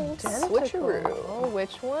They're old identical. switcheroo. Oh,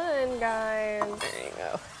 which one, guys? There you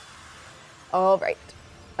go. All right.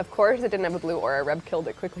 Of course, it didn't have a blue aura. Reb killed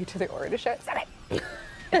it quickly to the aura to shout, "Stop it!"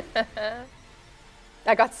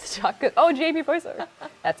 I got stuck. Oh, Jamie voiceover.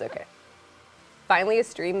 That's okay. Finally, a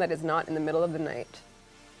stream that is not in the middle of the night.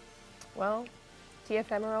 Well,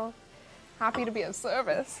 Ephemeral, happy to be of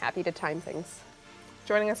service. Happy to time things.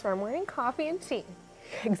 Joining us for our morning coffee and tea.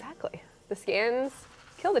 Exactly. The scans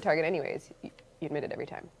kill the target anyways. You admit it every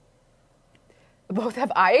time. Both have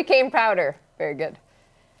iocane powder. Very good.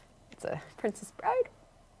 It's a Princess Bride.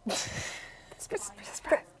 Princess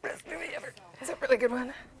Bride. Best movie ever. It's a really good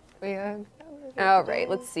one. All right,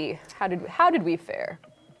 let's see. How did we fare?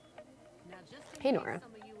 Hey, Nora.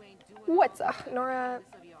 What's up? Nora,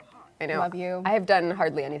 I know. Love you. I have done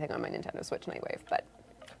hardly anything on my Nintendo Switch Nightwave, but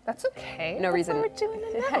that's okay. no reason. That's why we're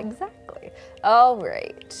doing it now. Exactly. All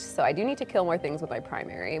right. So I do need to kill more things with my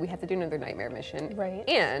primary. We have to do another nightmare mission. Right.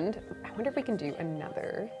 And I wonder if we can do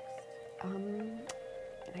another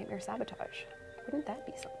nightmare sabotage. Wouldn't that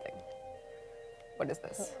be something? What is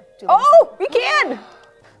this? Oh, we can!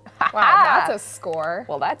 Wow, that's a score.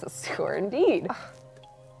 Well, that's a score indeed.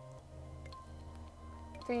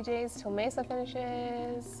 3 days till Mesa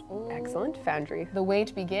finishes. Ooh. Excellent. Foundry. The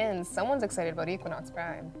wait begins. Someone's excited about Equinox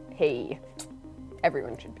Prime. Hey,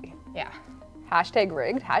 everyone should be. Yeah. Hashtag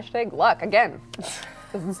rigged, hashtag luck. Again,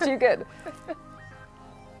 this is too good.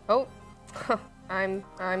 Oh, I'm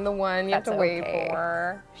the one you That's have to wait okay.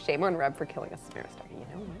 for. Shame on Reb for killing a Samaris target. You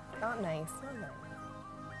know what? Not nice. Not nice.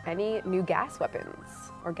 Any new gas weapons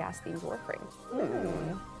or gas themed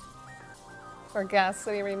Warframe? Or Gas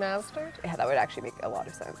City Remastered. Yeah, that would actually make a lot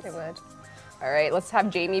of sense. It would. All right, let's have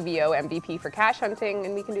Jamie VO MVP for cash hunting,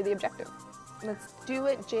 and we can do the objective. Let's do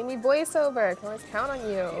it. Jamie voiceover. Can always count on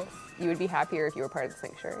you. You would be happier if you were part of the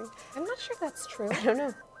sanctuary. I'm not sure that's true. I don't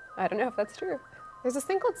know. I don't know if that's true. There's this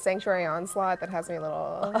thing called Sanctuary Onslaught that has me a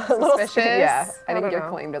little Little suspicious. Yeah, I think don't your know.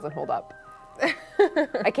 claim doesn't hold up.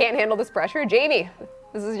 I can't handle this pressure. Jamie,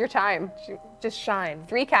 this is your time. Just shine.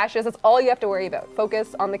 3 caches, that's all you have to worry about.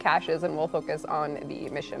 Focus on the caches and we'll focus on the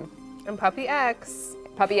mission. And Puppy X.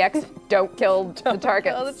 Puppy X, don't kill the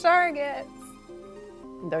targets. Kill the targets.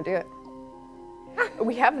 Don't do it.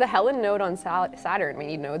 We have the Helen node on Saturn. We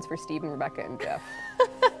need nodes for Steve and Rebecca and Jeff.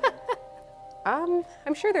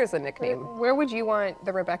 I'm sure there's a nickname. Where would you want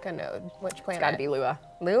the Rebecca node? Which planet? It's gotta be Lua.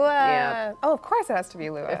 Lua. Yeah. Oh, of course it has to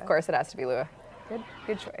be Lua. Of course it has to be Lua.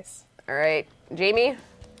 Good choice. All right, Jamie,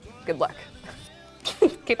 good luck.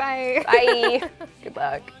 Okay, bye. Bye. Good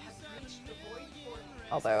luck.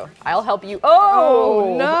 Although, I'll help you.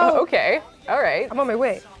 Oh, no. Okay, all right. I'm on my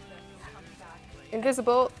way.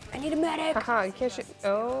 Invisible. I need a medic. Haha, you can't shoot.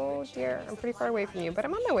 Oh dear, I'm pretty far away from you, but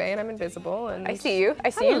I'm on my way and I'm invisible. And I see you. I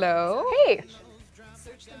see you. Hello. Hey.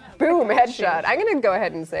 Boom, headshot. I'm gonna go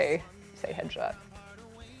ahead and say headshot.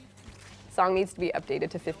 Song needs to be updated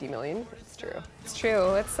to 50 million. It's true. It's true.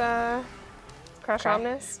 Let's crash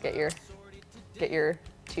Omnis. Get your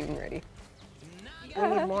tune ready. We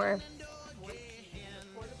need more.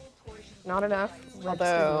 Not enough.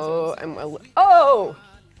 Although oh,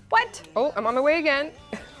 what? Oh, I'm on my way again.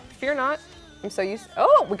 Fear not. I'm so used.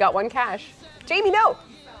 Oh, we got 1 cache. Jamie, no.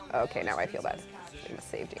 Okay, now I feel bad. I must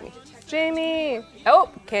save Jamie. Jamie. Oh,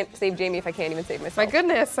 can't save Jamie if I can't even save myself. My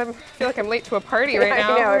goodness, I feel like I'm late to a party right I now.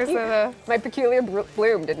 know. Where's the- My peculiar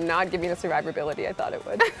bloom did not give me the survivability I thought it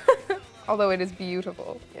would. Although it is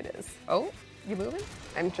beautiful. It is. Oh, you moving?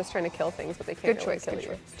 I'm just trying to kill things, but they can't Good really choice, kill good you.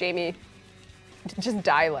 choice. Jamie, Just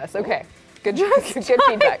die less. Okay. Good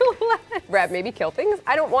feedback. Reb, maybe kill things?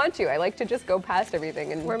 I don't want to. I like to just go past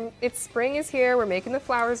everything and It's spring is here. We're making the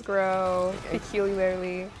flowers grow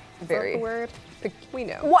peculiarly. Is that Very. the word? We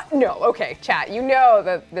know. What? No. Okay, chat. You know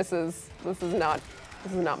that this is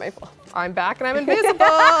not my fault. I'm back and I'm invisible.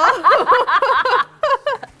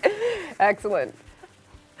 Excellent.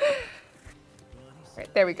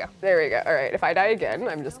 Right, there we go. There we go. All right. If I die again,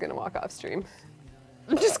 I'm just gonna walk off stream.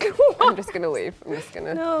 I'm just gonna I'm just gonna leave. I'm just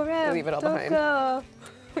gonna leave it all don't behind. Go.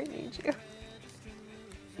 We need you.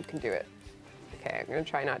 You can do it. Okay, I'm gonna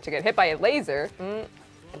try not to get hit by a laser.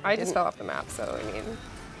 I just fell off the map, so I mean,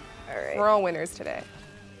 All right. we're all winners today.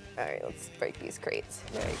 All right. Let's break these crates.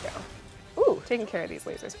 There you go. Ooh. Taking care of these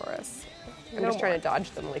lasers for us. I'm just trying to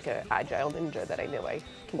dodge them like an agile ninja that I know I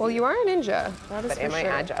can Well, do. you are a ninja. That is But for am I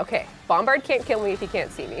sure. agile? Okay. Bombard can't kill me if he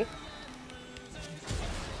can't see me.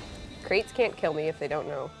 Crates can't kill me if they don't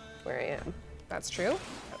know where I am. That's true.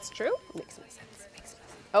 That's true. Makes no sense. Makes no sense.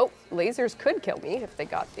 Oh, lasers could kill me if they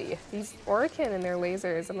got the. These Orican and their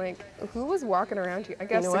lasers. I'm like, who was walking around here? I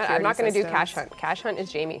guess You know what? I'm not going to do security cash hunt. Cash hunt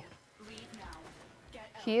is Jamie. systems.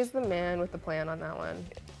 He is the man with the plan on that one.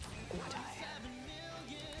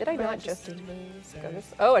 Did I not just go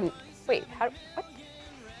this? Oh, and wait, how? What?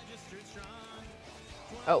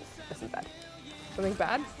 Oh, this is bad. Something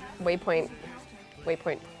bad? Waypoint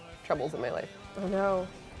troubles in my life. Oh no.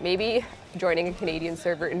 Maybe joining a Canadian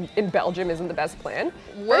server in Belgium isn't the best plan.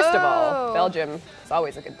 First of all, Whoa. Belgium is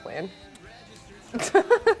always a good plan.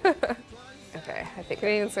 Okay, I think.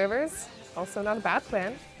 Canadian servers, also not a bad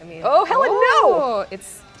plan. I mean. Oh, Helen, no!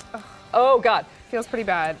 It's Oh God, feels pretty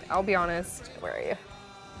bad. I'll be honest. where are you?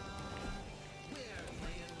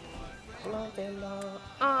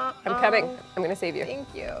 I'm coming. I'm gonna save you.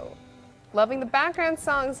 Thank you. Loving the background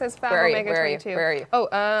song, says Fab Where are you? Omega Where are you? 22. Where are you? Oh,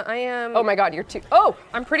 I am. Oh my God, you're too. Oh,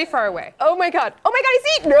 I'm pretty far away. oh my God. Oh my God, I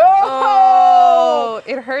see. No. Oh,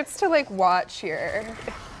 it hurts to like watch here.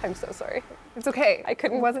 I'm so sorry. It's okay. I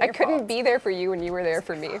couldn't. It wasn't I your couldn't fault. be there for you when you were there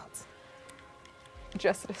for me.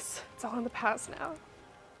 Justice. It's all in the past now.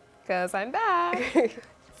 Cause I'm back.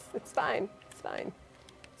 It's fine. It's fine.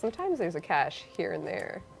 Sometimes there's a cache here and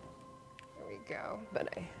there, There we go.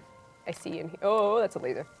 but I see and oh, that's a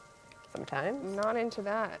laser. Sometimes Not into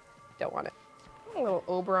that. don't want it. A little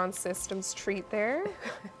Oberon Systems treat there.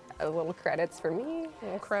 A little credits for me.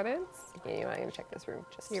 Little credits. Yeah, you know, I'm gonna check this room.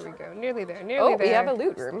 Just Here we go. Nearly there. Nearly Oh, there. we have a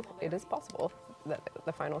loot room. It is possible that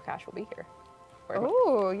the final cache will be here. Or it might-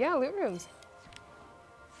 Oh, yeah, loot rooms.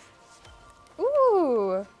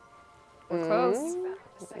 Ooh. We're close.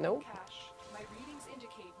 Nope. Cash. My readings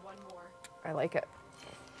indicate one more. I like it.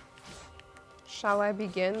 Shall I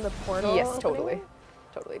begin the portal? Yes, opening? totally.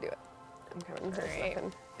 Totally do it. I'm coming. There's Alright.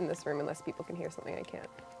 nothing in this room unless people can hear something I can't.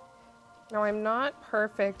 Now, I'm not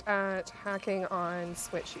perfect at hacking on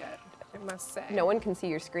Switch yet, I must say. No one can see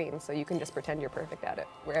your screen, so you can just pretend you're perfect at it.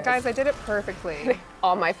 Whereas Guys, I did it perfectly.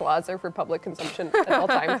 all my flaws are for public consumption at all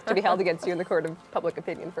times, to be held against you in the court of public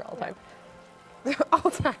opinion for all time. All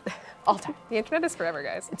time. All time. The internet is forever,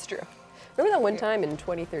 guys. It's true. Remember that one time in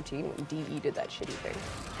 2013 when DE did that shitty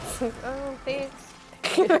thing? Oh,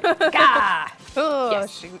 thanks. Gah! Oh,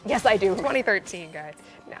 Yes. shoot. Yes, I do. 2013, guys.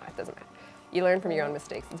 No, it doesn't matter. You learn from your own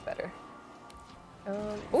mistakes. It's better. The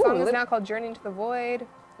Ooh, song is lit- now called Journey into the Void,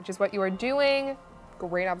 which is what you are doing.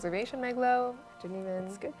 Great observation, Meglo. Didn't even.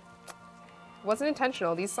 It's good. Wasn't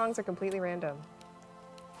intentional. These songs are completely random.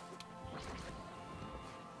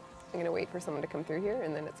 I'm gonna wait for someone to come through here,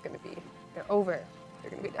 and then it's gonna be. They're over.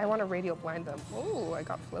 They're gonna be I dead. want to radial blind them. Oh, I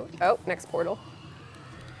got floaty. Oh, next portal.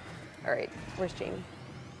 All right, where's Jamie?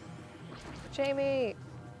 Jamie,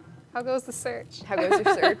 how goes the search? How goes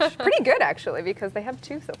your search? Pretty good, actually, because they have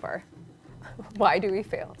 2 so far. Why do we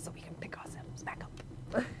fail? So we can pick ourselves back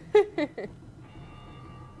up.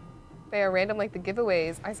 They are random like the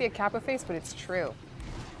giveaways. I see a Kappa face, but it's true.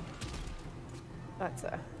 That's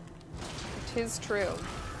a. It is true.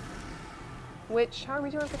 Which, how are we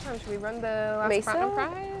doing for time? Should we run the last Mesa? platinum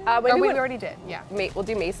prize? Maybe we when- already did, yeah. We'll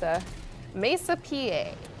do Mesa. Mesa PA.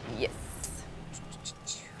 Yes.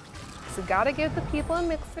 So gotta give the people a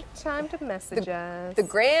mix of time to message us. The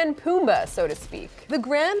Grand Pumbaa, so to speak. The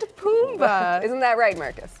Grand Pumbaa. Isn't that right,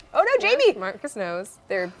 Marcus? Oh no, Jamie! Marcus knows.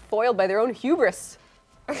 They're foiled by their own hubris.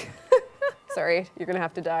 Sorry, you're gonna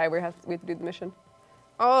have to die. We have to do the mission.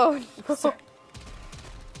 Oh, no.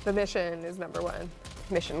 The mission is #1.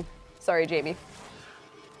 Mission. Sorry, Jamie.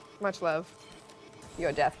 Much love.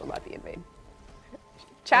 Your death will not be in vain.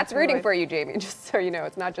 Chat's rooting right. for you, Jamie, just so you know.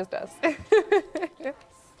 It's not just us. You've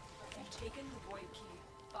taken the void key.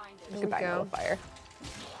 Find it. There we Goodbye, go. Nullifier.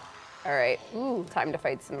 All right. Ooh, Time to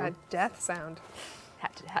fight some. that death sound.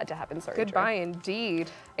 Had to happen. Sorry. Goodbye, Troy. indeed.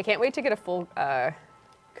 I can't wait to get a full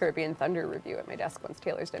Caribbean Thunder review at my desk once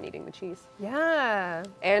Taylor's done eating the cheese. Yeah.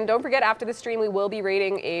 And don't forget, after the stream, we will be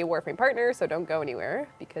raiding a Warframe partner, so don't go anywhere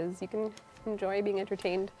because you can enjoy being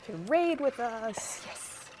entertained. You can raid with us.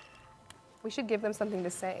 Yes. We should give them something to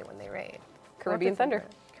say when they raid. Caribbean Thunder.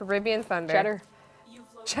 Caribbean Thunder. Cheddar.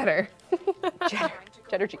 Cheddar. Cheddar.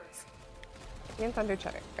 Cheddar cheese. Caribbean Thunder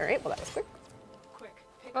cheddar. All right, well, that was quick.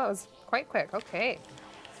 Oh, it was quite quick. Okay.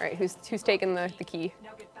 All right, who's taking the key?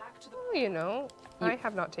 Oh, you know, I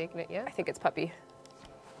have not taken it I yet. think it's Puppy.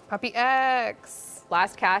 Puppy X.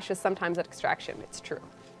 Last cache is sometimes at extraction. It's true.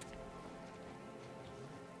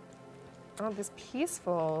 Oh, this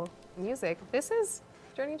peaceful music. This is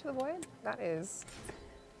Journey into the Void? That is.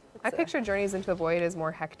 I picture Journeys into the Void as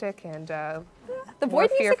more hectic and The more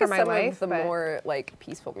Void fear music for is my some life, of the but more like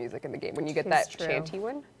peaceful music in the game when you get It's that true. chanty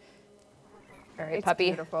one. All right, it's Puppy.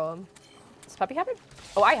 beautiful. Does Puppy have it?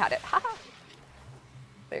 Oh, I had it. Haha.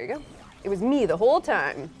 There you go. It was me the whole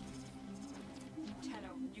time.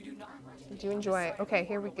 Do you enjoy? Okay,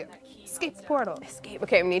 here we go. Escape the portal. Escape.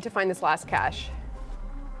 Okay, we need to find this last cache.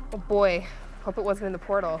 Oh boy. Hope it wasn't in the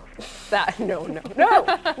portal. That, no.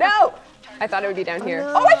 I thought it would be down here.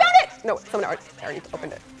 no. Oh, I found it! No, someone already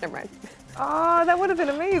opened it. Never mind. Oh, that would have been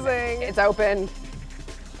amazing. It's opened.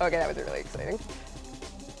 Okay, that was really exciting.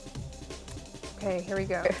 Okay, here we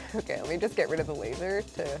go. Okay, let me just get rid of the laser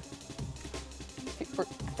for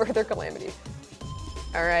further calamity.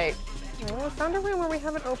 All right. Oh, I found a room where we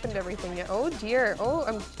haven't opened everything yet. Oh dear. Oh,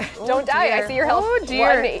 Don't die. dear. I see your health. Oh dear.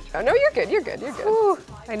 1-8. Oh, no, you're good. You're good. Ooh,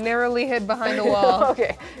 I narrowly hid behind the wall.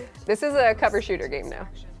 Okay. This is a cover shooter game now.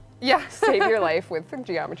 Yeah. Save your life with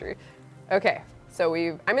geometry. Okay. So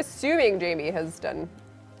I'm assuming Jamie has done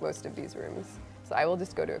most of these rooms. So I will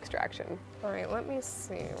just go to extraction. All right, let me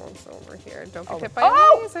see what's over here. Don't get Oh, hit by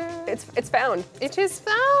a laser. it's found. It is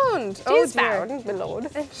found. It Oh is dear. found, my lord.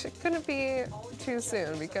 It couldn't be too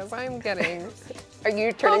soon because I'm getting. Are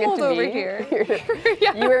you turning Pummeled into me? over here.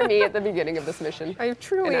 You were me at the beginning of this mission. I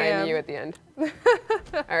truly and am. I'm you at the end.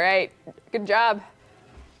 All right. Good job.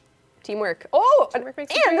 Teamwork. Oh, Teamwork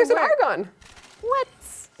makes the and dream there's an work. Argon. What?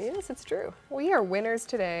 Yes, it's true. We are winners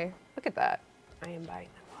today. Look at that. I am buying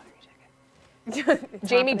that lottery ticket. It's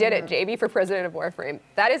Jamie did happening. it. Jamie for president of Warframe.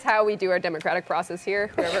 That is how we do our democratic process here.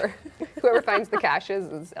 Whoever finds the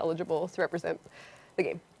caches is eligible to represent the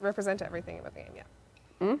game. Represent everything about the game, yeah.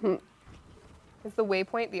 Mm-hmm. Is the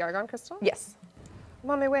waypoint the Argon crystal? Yes. I'm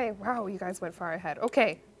on my way. Wow, you guys went far ahead.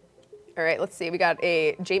 Okay. All right, let's see. We got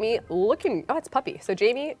a Jamie looking, oh, it's Puppy. So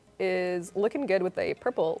Jamie is looking good with a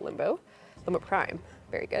purple Limbo Prime.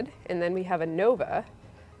 Very good. And then we have a Nova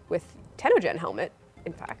with Tenogen helmet,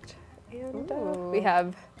 in fact. And we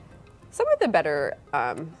have some of the better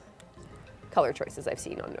color choices I've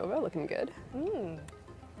seen on Nova, looking good.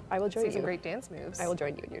 I will join See you. some great dance moves. I will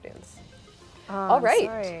join you in your dance. All right.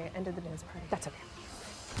 Sorry, ended the dance party. That's okay.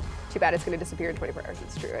 Too bad it's going to disappear in 24 hours.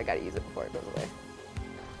 It's true. I got to use it before it goes away.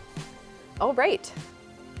 All right.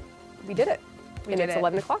 We did it. We and did it's it.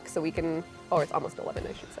 11 o'clock, so we can, oh, it's almost 11,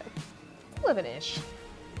 I should say. 11-ish.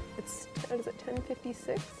 It's, what is it, 10:56?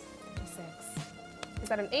 6. Is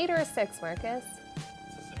that an 8 or a 6, Marcus?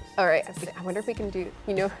 All right. It's a 6. I wonder if we can do,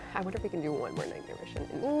 I wonder if we can do one more nightmare mission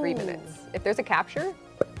in 3 minutes. If there's a capture,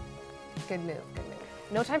 Good move, good move.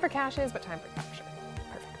 No time for caches, but time for capture.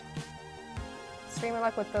 perfect. Streamer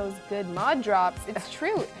luck with those good mod drops. It's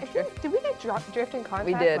true. I think, did we get drift in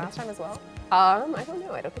contact did. last time as well? I don't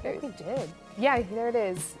know. I don't think I We was. did. Yeah, there it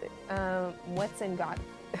is. What's in God?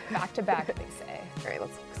 Back to back, they say. All right,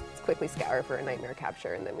 let's quickly scour for a nightmare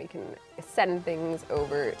capture, and then we can send things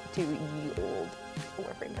over to ye old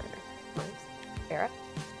Warframe partner. Mars. Era.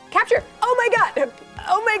 Capture! Oh my god!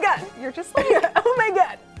 Oh my god! You're just like, Oh my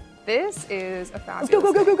god! this is a fabulous Go,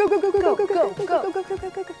 go, go, thing. go, go, go, go, go, go, go, go, go. go, go, go, go,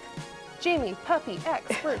 go, go. Jamie, puppy,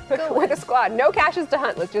 expert, go. We're the squad. No caches to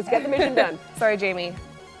hunt. Let's just get the mission done. Sorry, Jamie.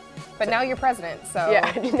 But now you're president, so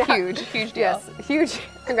Yeah. huge deal. Yes, huge.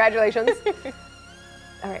 Congratulations.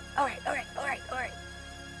 All right, all right, all right, all right, all right.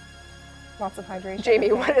 Lots of hydration.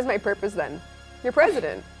 Jamie, what is my purpose then? You're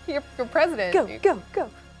president. You're president. Go, go, go.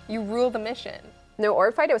 You rule the mission. No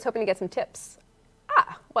orb fight. I was hoping to get some tips.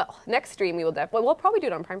 Well, next stream we will we'll probably do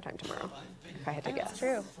it on primetime tomorrow, if I had to guess. That's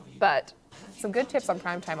true. But, Some good tips on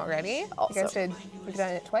primetime already. Also. You guys we've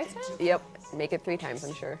done it twice now? yep, make it 3 times,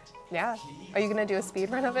 I'm sure. Yeah. Are you gonna do a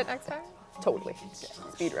speed run of it next time? Totally.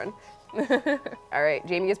 Speed run. All right,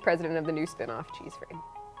 Jamie is president of the new spin-off Cheese Frame.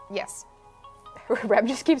 Yes. Reb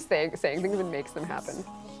just keeps saying things and makes them happen.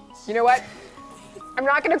 You know what? I'm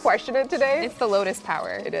not going to question it today. It's the Lotus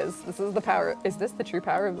power. It is. This is the power. Is this the true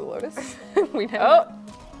power of the Lotus? We know.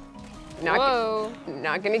 Oh! Whoa.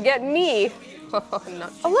 Not gonna get me.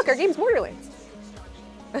 Not Oh look, our game's Borderlands.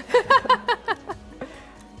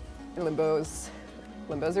 Limbo's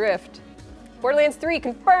Rift. Borderlands 3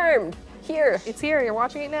 confirmed. Here. It's here. You're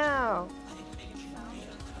watching it now.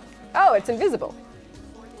 Oh, it's invisible.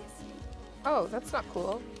 Oh, that's not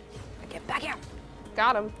cool. Get back out.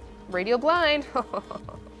 Got him. Radial blind.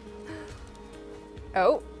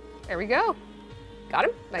 Oh, There we go. got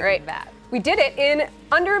him. Like All right, that. we did it in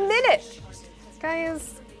under a minute. This guy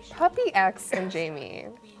is Puppy X and Jamie.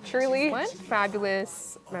 Truly. What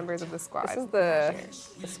fabulous members of the squad. This is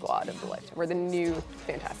the squad of the Lifetime. We're the new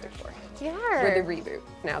Fantastic Four. Yeah. We're the reboot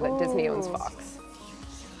now that Disney owns Ooh. Fox.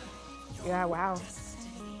 Yeah, wow.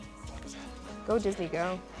 Go Disney,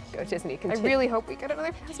 go. Go Disney. I Continue. really hope we get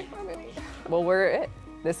another Fantastic Four movie. Well, we're it.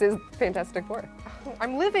 This is Fantastic Four.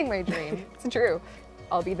 I'm living my dream. It's true.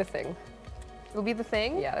 I'll be the Thing. It'll be the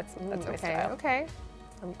thing? Yeah, that's my okay, style. Okay.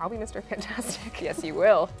 I'll be Mr. Fantastic. Yes, you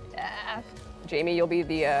will. Yeah. Jamie, you'll be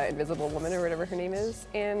the Invisible Woman or whatever her name is,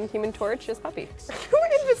 and Human Torch is Puppy.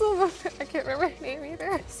 Invisible Woman. I can't remember her name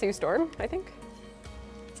either. Sue Storm, I think.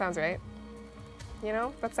 Sounds right. You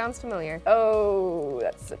know, that sounds familiar. Oh,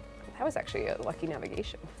 that was actually a lucky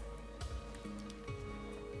navigation.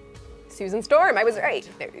 Susan Storm, I was right.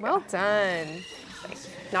 There you Well go. done.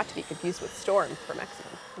 Not to be confused with Storm from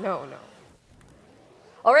X-Men. No, no.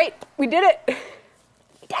 All right, we did it.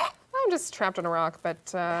 We did it. I'm just trapped on a rock, but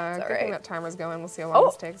good right. thing that timer's going. We'll see how long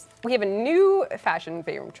this takes. We have a new fashion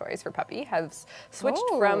favorite choice for Puppy. Has switched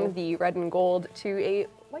Oh. from the red and gold to a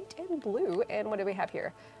white and blue. And what do we have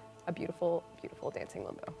here? A beautiful, beautiful dancing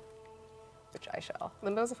limbo, which I shall.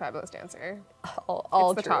 Limbo's a fabulous dancer.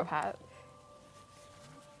 All It's the true. top hat.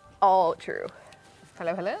 All true.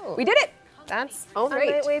 Hello, hello. We did it. That's All right.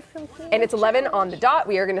 a Nightwave complete. And it's 11 on the dot.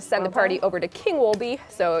 We are going to send Well the party done. over to King Wolby,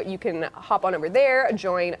 so you can hop on over there,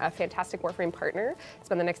 join a fantastic Warframe partner,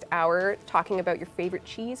 spend the next hour talking about your favorite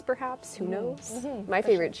cheese, perhaps. Who knows? My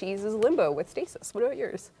favorite cheese is Limbo with Stasis. What about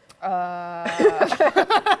yours?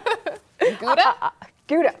 Gouda?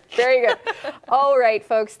 Gouda. Very good. All right,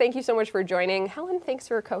 folks. Thank you so much for joining. Helen, thanks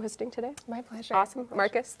for co-hosting today. My pleasure. Awesome.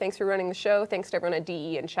 Marcus, thanks for running the show. Thanks to everyone at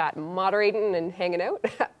DE and chat moderating and hanging out.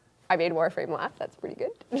 I made Warframe laugh. That's pretty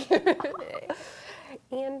good.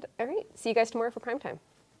 And all right, see you guys tomorrow for primetime.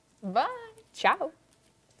 Bye. Ciao.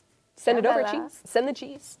 Send it over, Ciao. cheese. Send the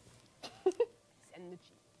cheese.